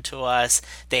listen to us.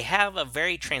 They have a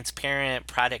very transparent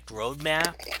product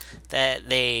roadmap that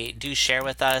they do share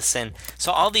with us. And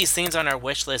so all these things on our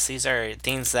wish list, these are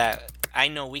things that I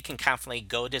know we can confidently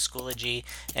go to Schoology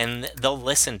and they'll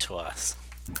listen to us.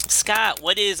 Scott,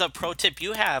 what is a pro tip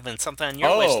you have and something on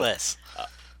your wish list?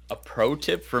 A pro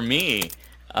tip for me.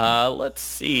 Let's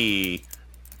see.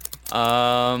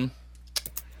 Even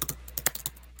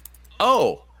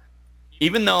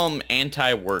though I'm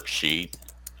anti-worksheet,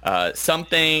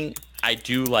 something I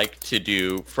do like to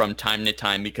do from time to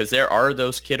time, because there are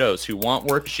those kiddos who want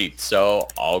worksheets, so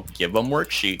I'll give them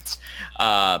worksheets.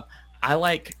 I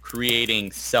like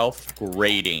creating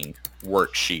self-grading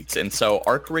worksheets, and so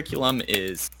our curriculum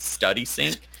is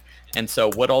StudySync. And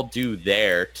so what I'll do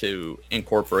there to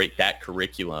incorporate that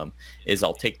curriculum is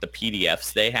I'll take the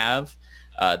PDFs they have,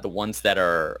 the ones that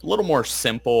are a little more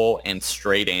simple and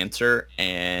straight answer,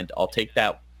 and I'll take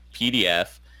that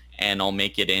PDF and I'll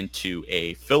make it into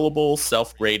a fillable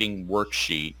self-grading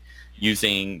worksheet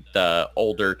using the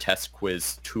older test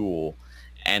quiz tool.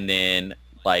 And then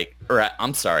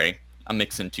I'm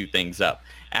mixing two things up.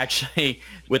 Actually,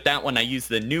 with that one, I use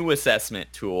the new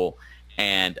assessment tool,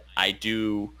 and I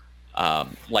do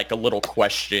like a little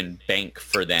question bank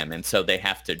for them, and so they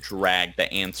have to drag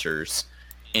the answers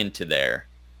into there.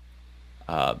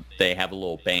 They have a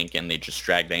little bank and they just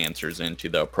drag the answers into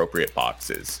the appropriate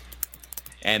boxes.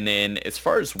 And then as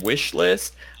far as wish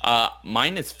list,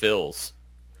 mine is Phil's,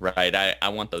 right? I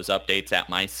want those updates at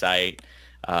my site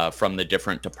from the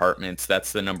different departments.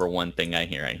 That's the number one thing I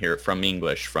hear. I hear it from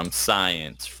English, from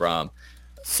science, from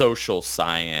social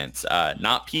science,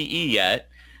 not PE yet.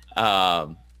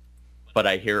 But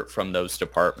I hear it from those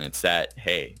departments that,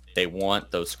 hey, they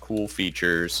want those cool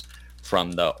features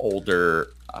from the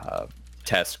older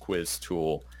test quiz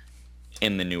tool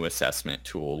in the new assessment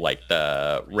tool, like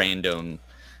the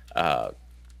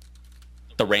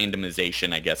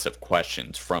randomization, I guess, of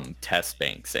questions from test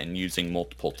banks and using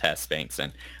multiple test banks.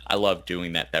 And I love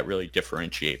doing that. That really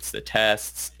differentiates the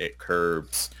tests. It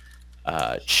curbs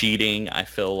cheating, I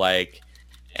feel like.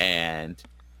 And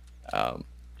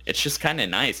it's just kind of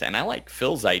nice. And I like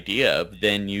Phil's idea of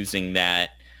then using that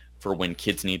for when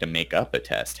kids need to make up a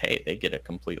test, hey, they get a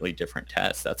completely different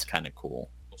test. That's kind of cool.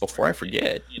 Before I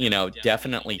forget,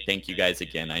 definitely thank you guys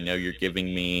again. I know you're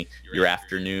giving me your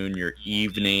afternoon, your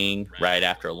evening, right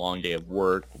after a long day of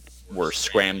work. We're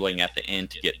scrambling at the end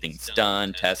to get things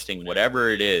done, testing, whatever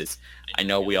it is. I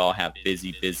know we all have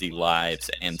busy, busy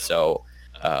lives, and so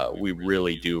we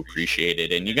really do appreciate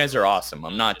it. And you guys are awesome.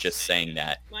 I'm not just saying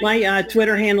that. My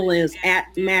Twitter handle is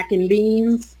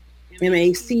 @MacandBeans,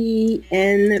 MacNbeans,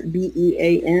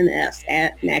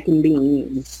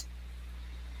 @MacandBeans.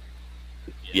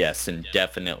 Yes, and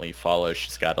definitely follow.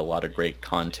 She's got a lot of great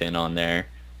content on there.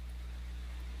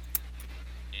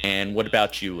 And what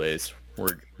about you, Liz?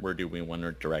 Where do we want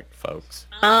to direct folks?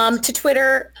 To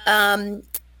Twitter.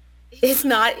 It's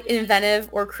not inventive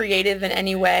or creative in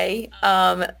any way.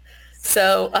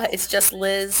 So it's just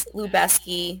Liz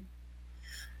Lubeski,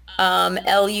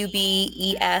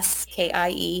 Lubeskie,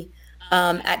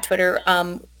 at Twitter.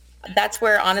 That's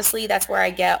where I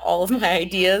get all of my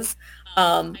ideas.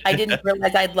 I didn't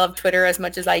realize I'd love Twitter as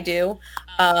much as I do.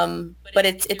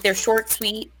 But they're short,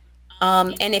 sweet.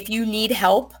 And if you need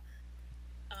help,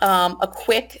 a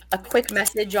quick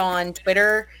message on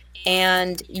Twitter,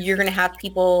 and you're going to have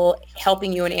people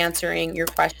helping you and answering your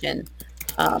question.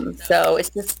 So it's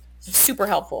just super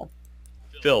helpful.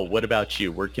 Phil, what about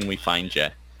you? Where can we find you?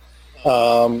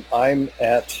 I'm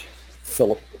at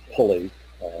Philip Pulley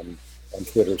on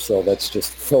Twitter, so that's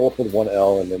just Philip with one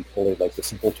L and then Pulley, like the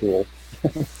simple tool.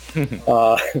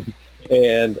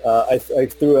 And I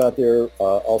threw out there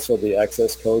also the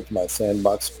access code to my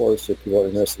Sandbox course if you are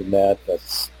interested in that.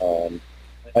 That's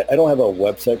I don't have a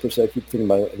website per se. I keep thinking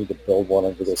I need to build one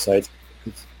on Google Sites.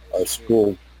 Our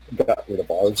school got rid of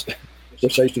ours,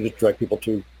 which I used to just direct people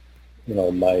to,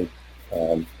 my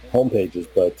home pages.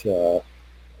 But in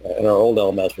our old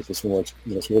LMS, with this one,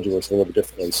 Schoology works a little bit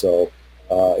differently. So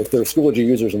if there are Schoology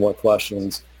users and want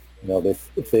questions,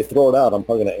 if they throw it out, I'm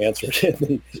probably going to answer it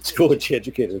in the Schoology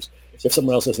educators if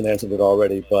someone else hasn't answered it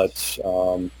already. But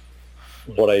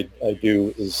what I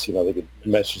do is, they could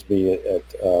message me at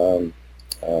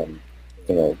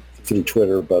through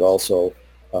Twitter, but also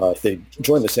if they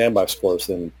join the Sandbox course,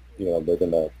 then they're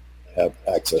going to have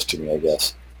access to me, I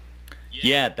guess.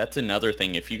 Yeah, that's another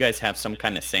thing. If you guys have some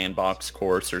kind of Sandbox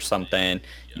course or something,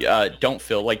 don't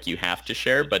feel like you have to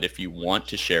share, but if you want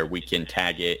to share, we can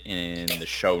tag it in the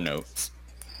show notes.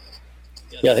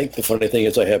 Yeah, I think the funny thing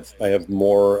is I have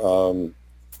more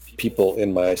people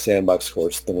in my Sandbox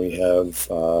course than we have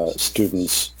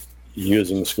students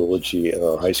using Schoology at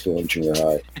our high school and junior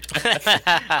high.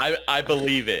 I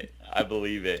believe it.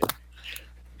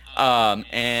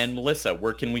 And Melissa,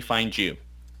 where can we find you?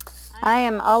 I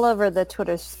am all over the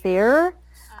Twitter sphere.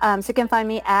 So you can find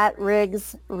me at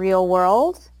Riggs Real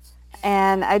World.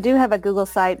 And I do have a Google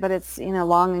site, but it's,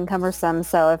 long and cumbersome.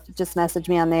 So just message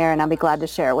me on there and I'll be glad to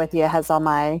share it with you. It has all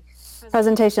my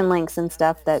presentation links and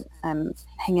stuff that I'm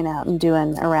hanging out and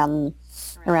doing around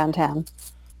town.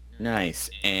 Nice.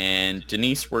 And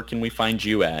Denise, where can we find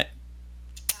you at?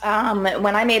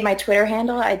 When I made my Twitter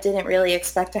handle, I didn't really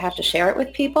expect to have to share it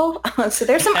with people. So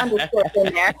there's some underscores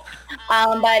in there.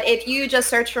 But if you just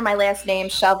search for my last name,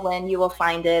 Shovlin, you will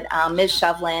find it. Ms.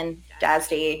 Shovlin,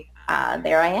 DASD.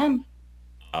 There I am.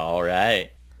 All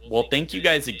right. Well, thank you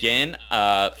guys again.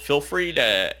 Feel free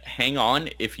to hang on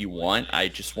if you want. I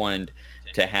just wanted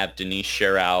to have Denise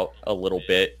share out a little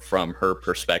bit from her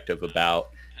perspective about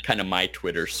kind of my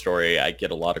Twitter story. I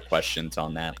get a lot of questions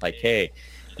on that, like, hey,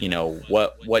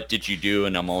 what did you do?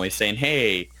 And I'm always saying,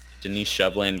 hey, Denise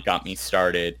Shovlin got me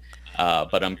started,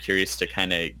 but I'm curious to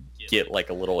kind of get like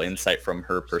a little insight from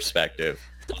her perspective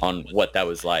on what that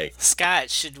was like. Scott,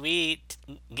 should we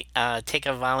take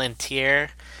a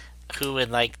volunteer who would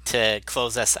like to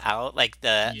close us out, like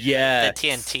the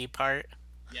TNT part?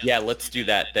 Yeah, let's do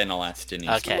that. Then I'll ask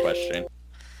Denise the question.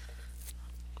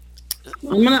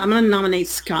 I'm gonna nominate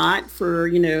Scott for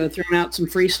throwing out some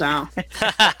freestyle.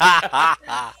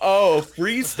 Oh,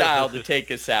 freestyle to take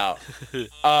us out.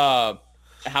 How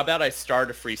about I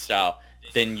start a freestyle,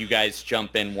 then you guys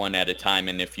jump in one at a time,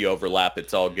 and if you overlap,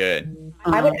 it's all good.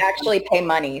 I would actually pay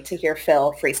money to hear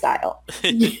Phil freestyle.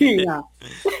 Yeah.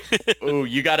 Ooh,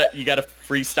 you got a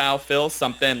freestyle, Phil?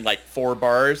 Something like 4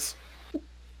 bars?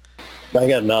 I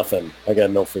got nothing. I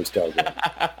got no freestyle.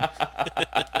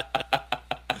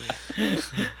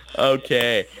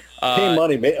 Okay. Pay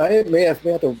money. I may have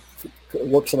to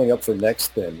work something up for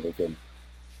next then. We can,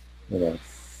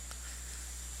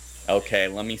 Okay,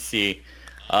 let me see.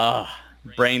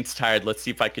 Brain's tired. Let's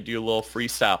see if I could do a little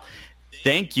freestyle.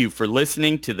 Thank you for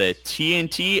listening to the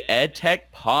TNT EdTech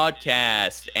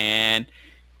podcast. And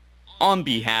on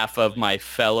behalf of my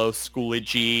fellow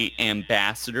Schoology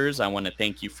ambassadors, I want to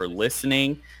thank you for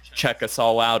listening. Check us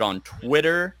all out on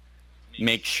Twitter.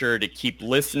 Make sure to keep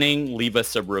listening. Leave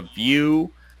us a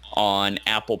review on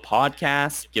Apple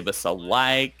Podcasts. Give us a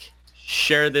like.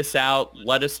 Share this out.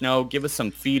 Let us know. Give us some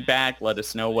feedback. Let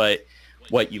us know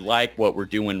what you like, what we're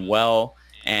doing well.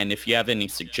 And if you have any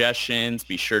suggestions,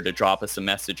 be sure to drop us a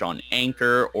message on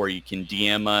Anchor, or you can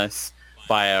DM us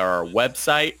via our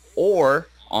website or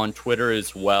on Twitter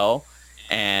as well.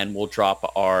 And we'll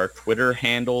drop our Twitter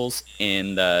handles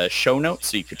in the show notes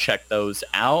so you could check those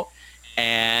out.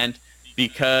 And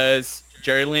because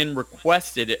Jerry Lynn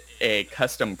requested a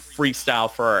custom freestyle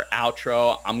for our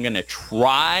outro, I'm going to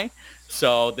try.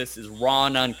 So this is raw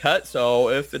and uncut. So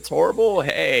if it's horrible,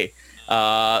 hey,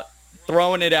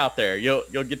 throwing it out there.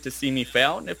 You'll get to see me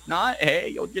fail. And if not, hey,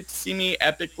 you'll get to see me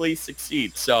epically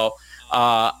succeed. So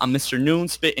I'm Mr. Noon,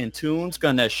 Spittin' Tunes,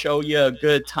 going to show you a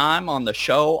good time on the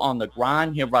show, on the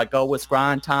grind. Here I go, it's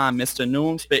grind time. Mr.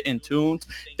 Noon, Spittin' Tunes.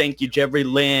 Thank you, Jerry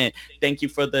Lynn. Thank you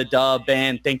for the dub,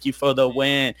 and thank you for the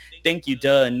win. Thank you,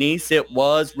 Denise. It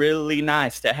was really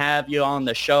nice to have you on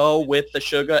the show with the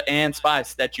sugar and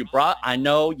spice that you brought. I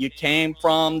know you came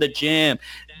from the gym.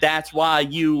 That's why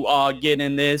you are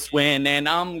getting this win. And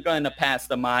I'm going to pass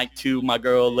the mic to my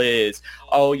girl Liz.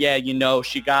 Oh, yeah, you know,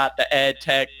 she got the ed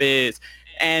tech biz.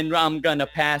 And I'm going to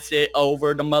pass it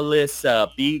over to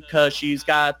Melissa because she's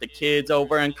got the kids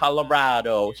over in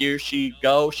Colorado. Here she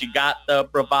goes. She got the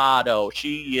bravado.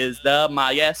 She is the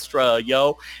maestra,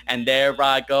 yo. And there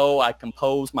I go. I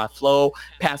compose my flow.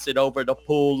 Pass it over to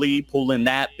Pooley, pulling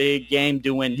that big game,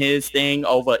 doing his thing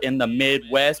over in the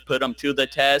Midwest. Put him to the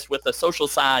test with a social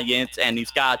science, and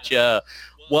he's got you.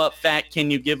 What fact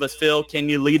can you give us, Phil? Can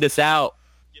you lead us out?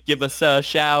 Give us a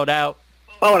shout out.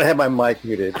 I want to have my mic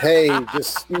muted. Hey,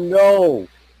 just know,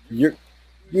 you're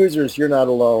not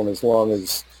alone as long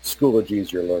as Schoology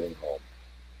is your learning home.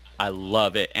 I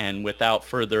love it. And without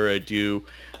further ado,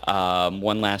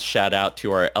 one last shout out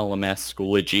to our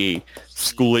LMS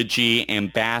Schoology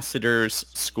ambassadors,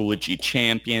 Schoology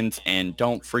champions. And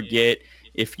don't forget,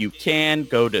 if you can,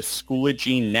 go to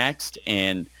Schoology Next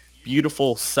in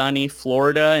beautiful sunny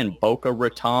Florida in Boca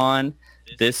Raton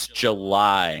this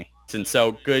July. And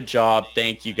so good job.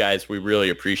 Thank you guys. We really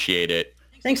appreciate it.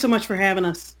 Thanks so much for having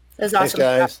us. It was awesome.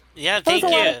 Thanks, guys. Yeah, It thank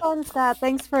was a lot you. of fun, Scott.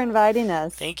 Thanks for inviting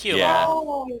us. Thank you. Yeah.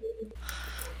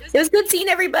 It was good seeing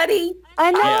everybody.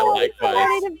 I know. Yeah, We're likewise.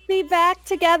 ready to be back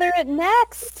together at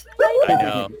Next. I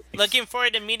know. Looking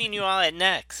forward to meeting you all at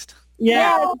Next.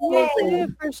 Yeah. me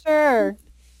too, for sure.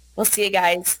 We'll see you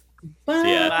guys. Bye.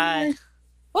 Yeah. Bye.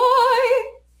 Bye.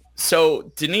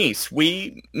 So, Denise,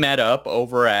 we met up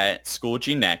over at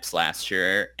Schoology Next last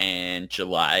year in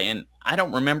July, and I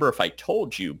don't remember if I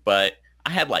told you, but I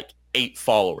had like 8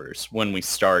 followers when we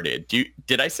started.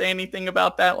 Did I say anything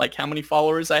about that? Like how many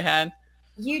followers I had?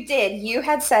 You did. You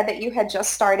had said that you had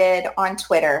just started on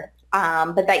Twitter,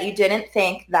 but that you didn't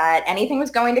think that anything was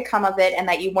going to come of it and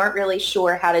that you weren't really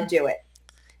sure how to do it.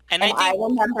 And And I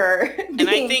remember and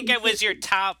I think I was your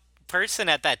top person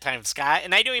at that time, Scott,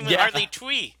 and I don't even hardly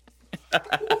tweet.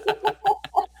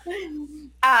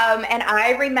 And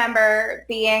I remember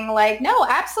being like, no,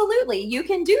 absolutely, you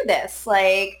can do this.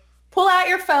 Like, pull out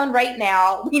your phone right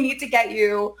now. We need to get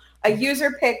you a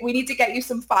user pick. We need to get you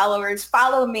some followers.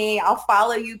 Follow me. I'll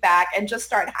follow you back, and just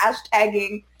start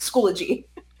hashtagging Schoology.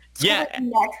 Yeah.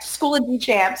 Schoology Next, Schoology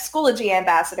champs, Schoology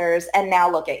ambassadors, and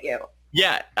now look at you.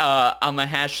 Yeah, I'm a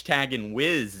hashtagging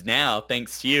whiz now,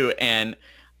 thanks to you. And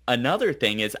another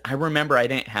thing is, I remember I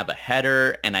didn't have a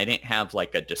header and I didn't have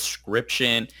like a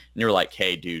description. And you're like,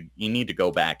 hey, dude, you need to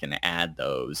go back and add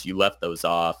those. You left those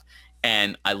off.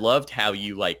 And I loved how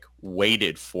you like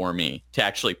waited for me to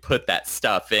actually put that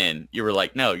stuff in. You were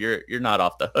like, no, you're not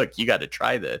off the hook. You got to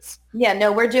try this. Yeah,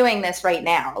 no, we're doing this right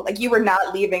now. Like, you were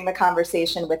not leaving the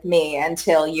conversation with me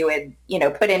until you had,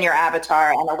 put in your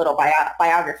avatar and a little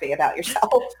biography about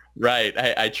yourself. Right.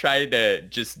 I tried to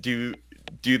just do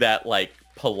that like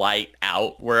polite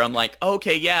out where I'm like,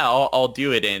 okay, yeah, I'll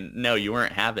do it. And no, you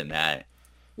weren't having that.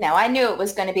 No, I knew it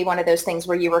was going to be one of those things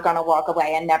where you were going to walk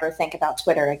away and never think about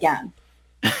Twitter again.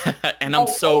 And I'm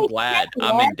so glad.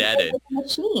 I'm indebted.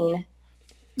 Machine.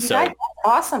 You So guys, that's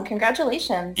awesome.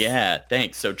 Congratulations. yeah,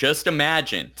 thanks. So just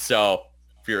imagine. So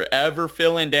if you're ever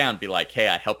feeling down, be like, hey,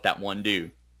 I helped that one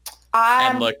dude.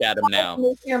 And look at him now.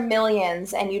 Make your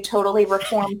millions and you totally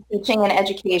reform teaching and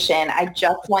education. I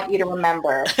just want you to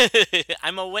remember.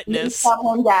 I'm a witness.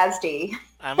 Him Gazdy.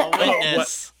 I'm a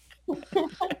witness.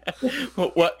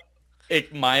 What?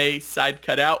 My side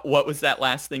cut out. What was that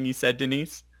last thing you said,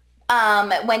 Denise?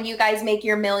 When you guys make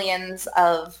your millions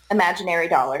of imaginary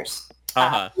dollars.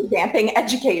 revamping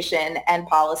education and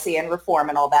policy and reform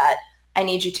and all that, I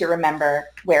need you to remember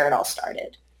where it all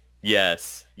started.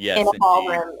 Yes, in a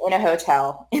ballroom in a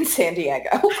hotel in San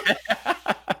Diego.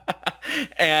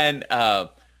 And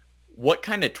what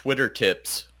kind of Twitter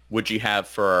tips would you have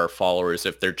for our followers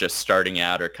if they're just starting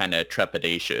out or kind of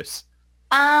trepidatious?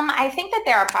 I think that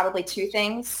there are probably two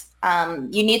things.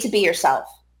 You need to be yourself.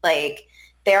 Like,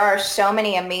 there are so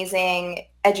many amazing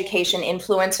education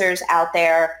influencers out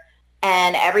there,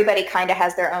 and everybody kind of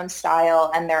has their own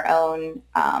style and their own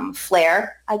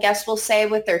flair, I guess we'll say,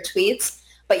 with their tweets.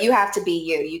 But you have to be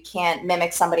you. You can't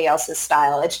mimic somebody else's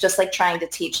style. It's just like trying to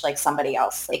teach like somebody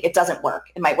else. Like, it doesn't work.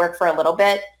 It might work for a little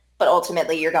bit, but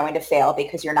ultimately you're going to fail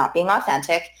because you're not being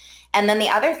authentic. And then the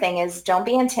other thing is, don't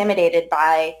be intimidated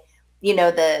by,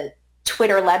 the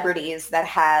Twitter celebrities that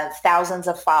have thousands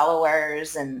of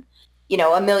followers and,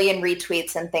 1 million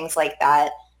retweets and things like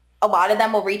that. A lot of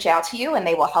them will reach out to you and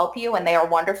they will help you, and they are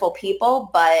wonderful people.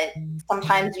 But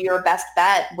sometimes your best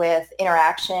bet with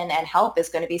interaction and help is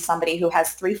going to be somebody who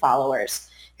has 3 followers,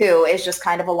 who is just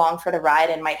kind of along for the ride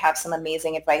and might have some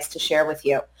amazing advice to share with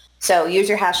you. So use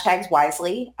your hashtags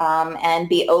wisely, and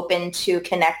be open to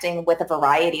connecting with a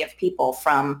variety of people,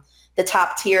 from the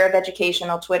top tier of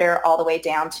educational Twitter all the way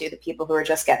down to the people who are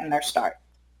just getting their start.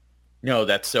 No,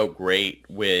 that's so great.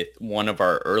 With one of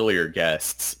our earlier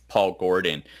guests, Paul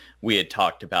Gordon, we had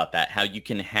talked about that, how you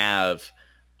can have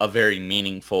a very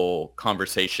meaningful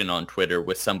conversation on Twitter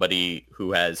with somebody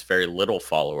who has very little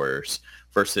followers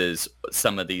versus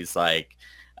some of these, like,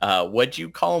 what'd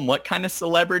you call them? What kind of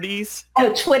celebrities?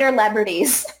 Oh, Twitter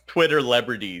celebrities. Twitter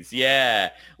celebrities, yeah,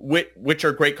 which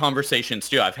are great conversations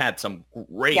too. I've had some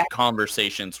great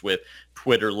conversations with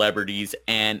Twitter celebrities,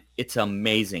 and it's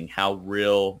amazing how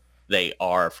real they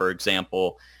are. For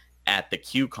example, at the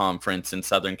Q conference in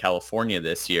Southern California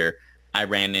this year, I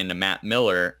ran into Matt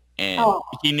Miller, and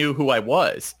he knew who I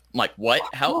was. I'm like, what?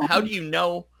 How do you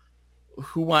know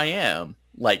who I am?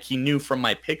 Like, he knew from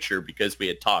my picture because we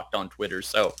had talked on Twitter.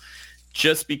 So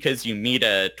just because you meet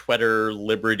a Twitter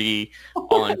celebrity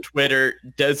on Twitter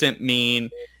doesn't mean,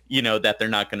 that they're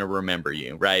not going to remember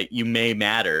you, right? You may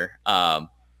matter,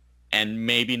 and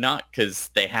maybe not, because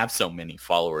they have so many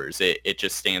followers. It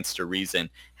just stands to reason.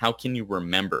 How can you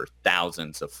remember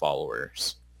thousands of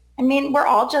followers? I mean, we're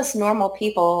all just normal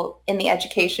people in the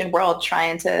education world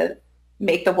trying to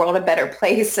make the world a better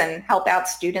place and help out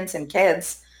students and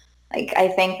kids. Like, I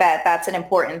think that that's an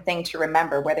important thing to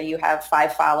remember, whether you have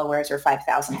 5 followers or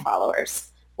 5,000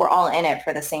 followers. We're all in it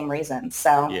for the same reason.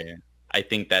 So yeah, I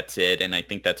think that's it. And I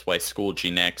think that's why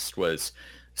Schoology Next was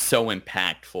so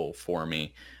impactful for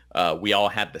me. We all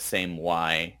had the same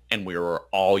why, and we were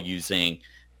all using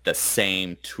the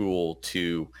same tool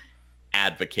to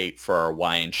advocate for our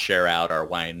why and share out our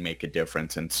why and make a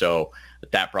difference. And so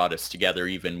that brought us together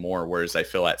even more, whereas I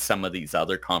feel at some of these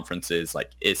other conferences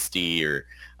like ISTE or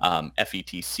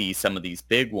FETC, some of these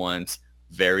big ones,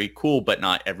 very cool, but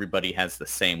not everybody has the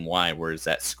same why, whereas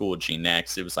at Schoology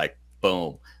Next, it was like,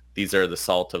 boom, these are the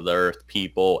salt of the earth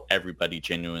people. Everybody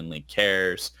genuinely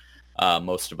cares.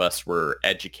 Most of us were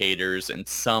educators in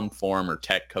some form, or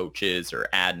tech coaches or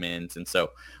admins. And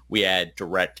so we had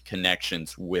direct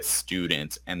connections with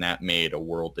students, and that made a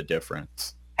world of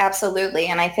difference. Absolutely.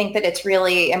 And I think that it's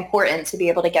really important to be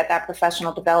able to get that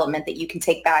professional development that you can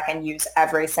take back and use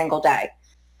every single day.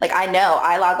 Like, I know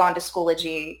I log on to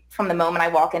Schoology from the moment I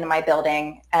walk into my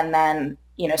building, and then,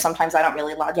 sometimes I don't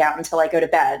really log out until I go to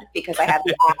bed because I have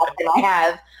the app and I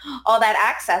have all that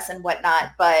access and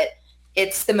whatnot. But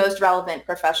it's the most relevant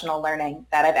professional learning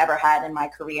that I've ever had in my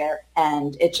career.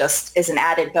 And it just is an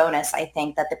added bonus, I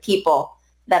think, that the people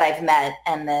that I've met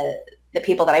and the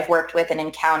people that I've worked with and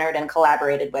encountered and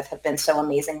collaborated with have been so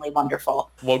amazingly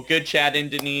wonderful. Well, good chatting,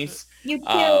 Denise. You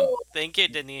too. Thank you,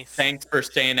 Denise. Thanks for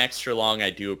staying extra long. I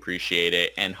do appreciate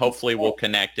it. And hopefully we'll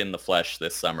connect in the flesh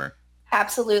this summer.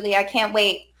 Absolutely. I can't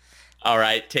wait. All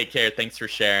right. Take care. Thanks for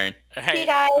sharing. All right. See you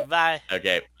guys. Bye.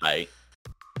 Okay. Bye.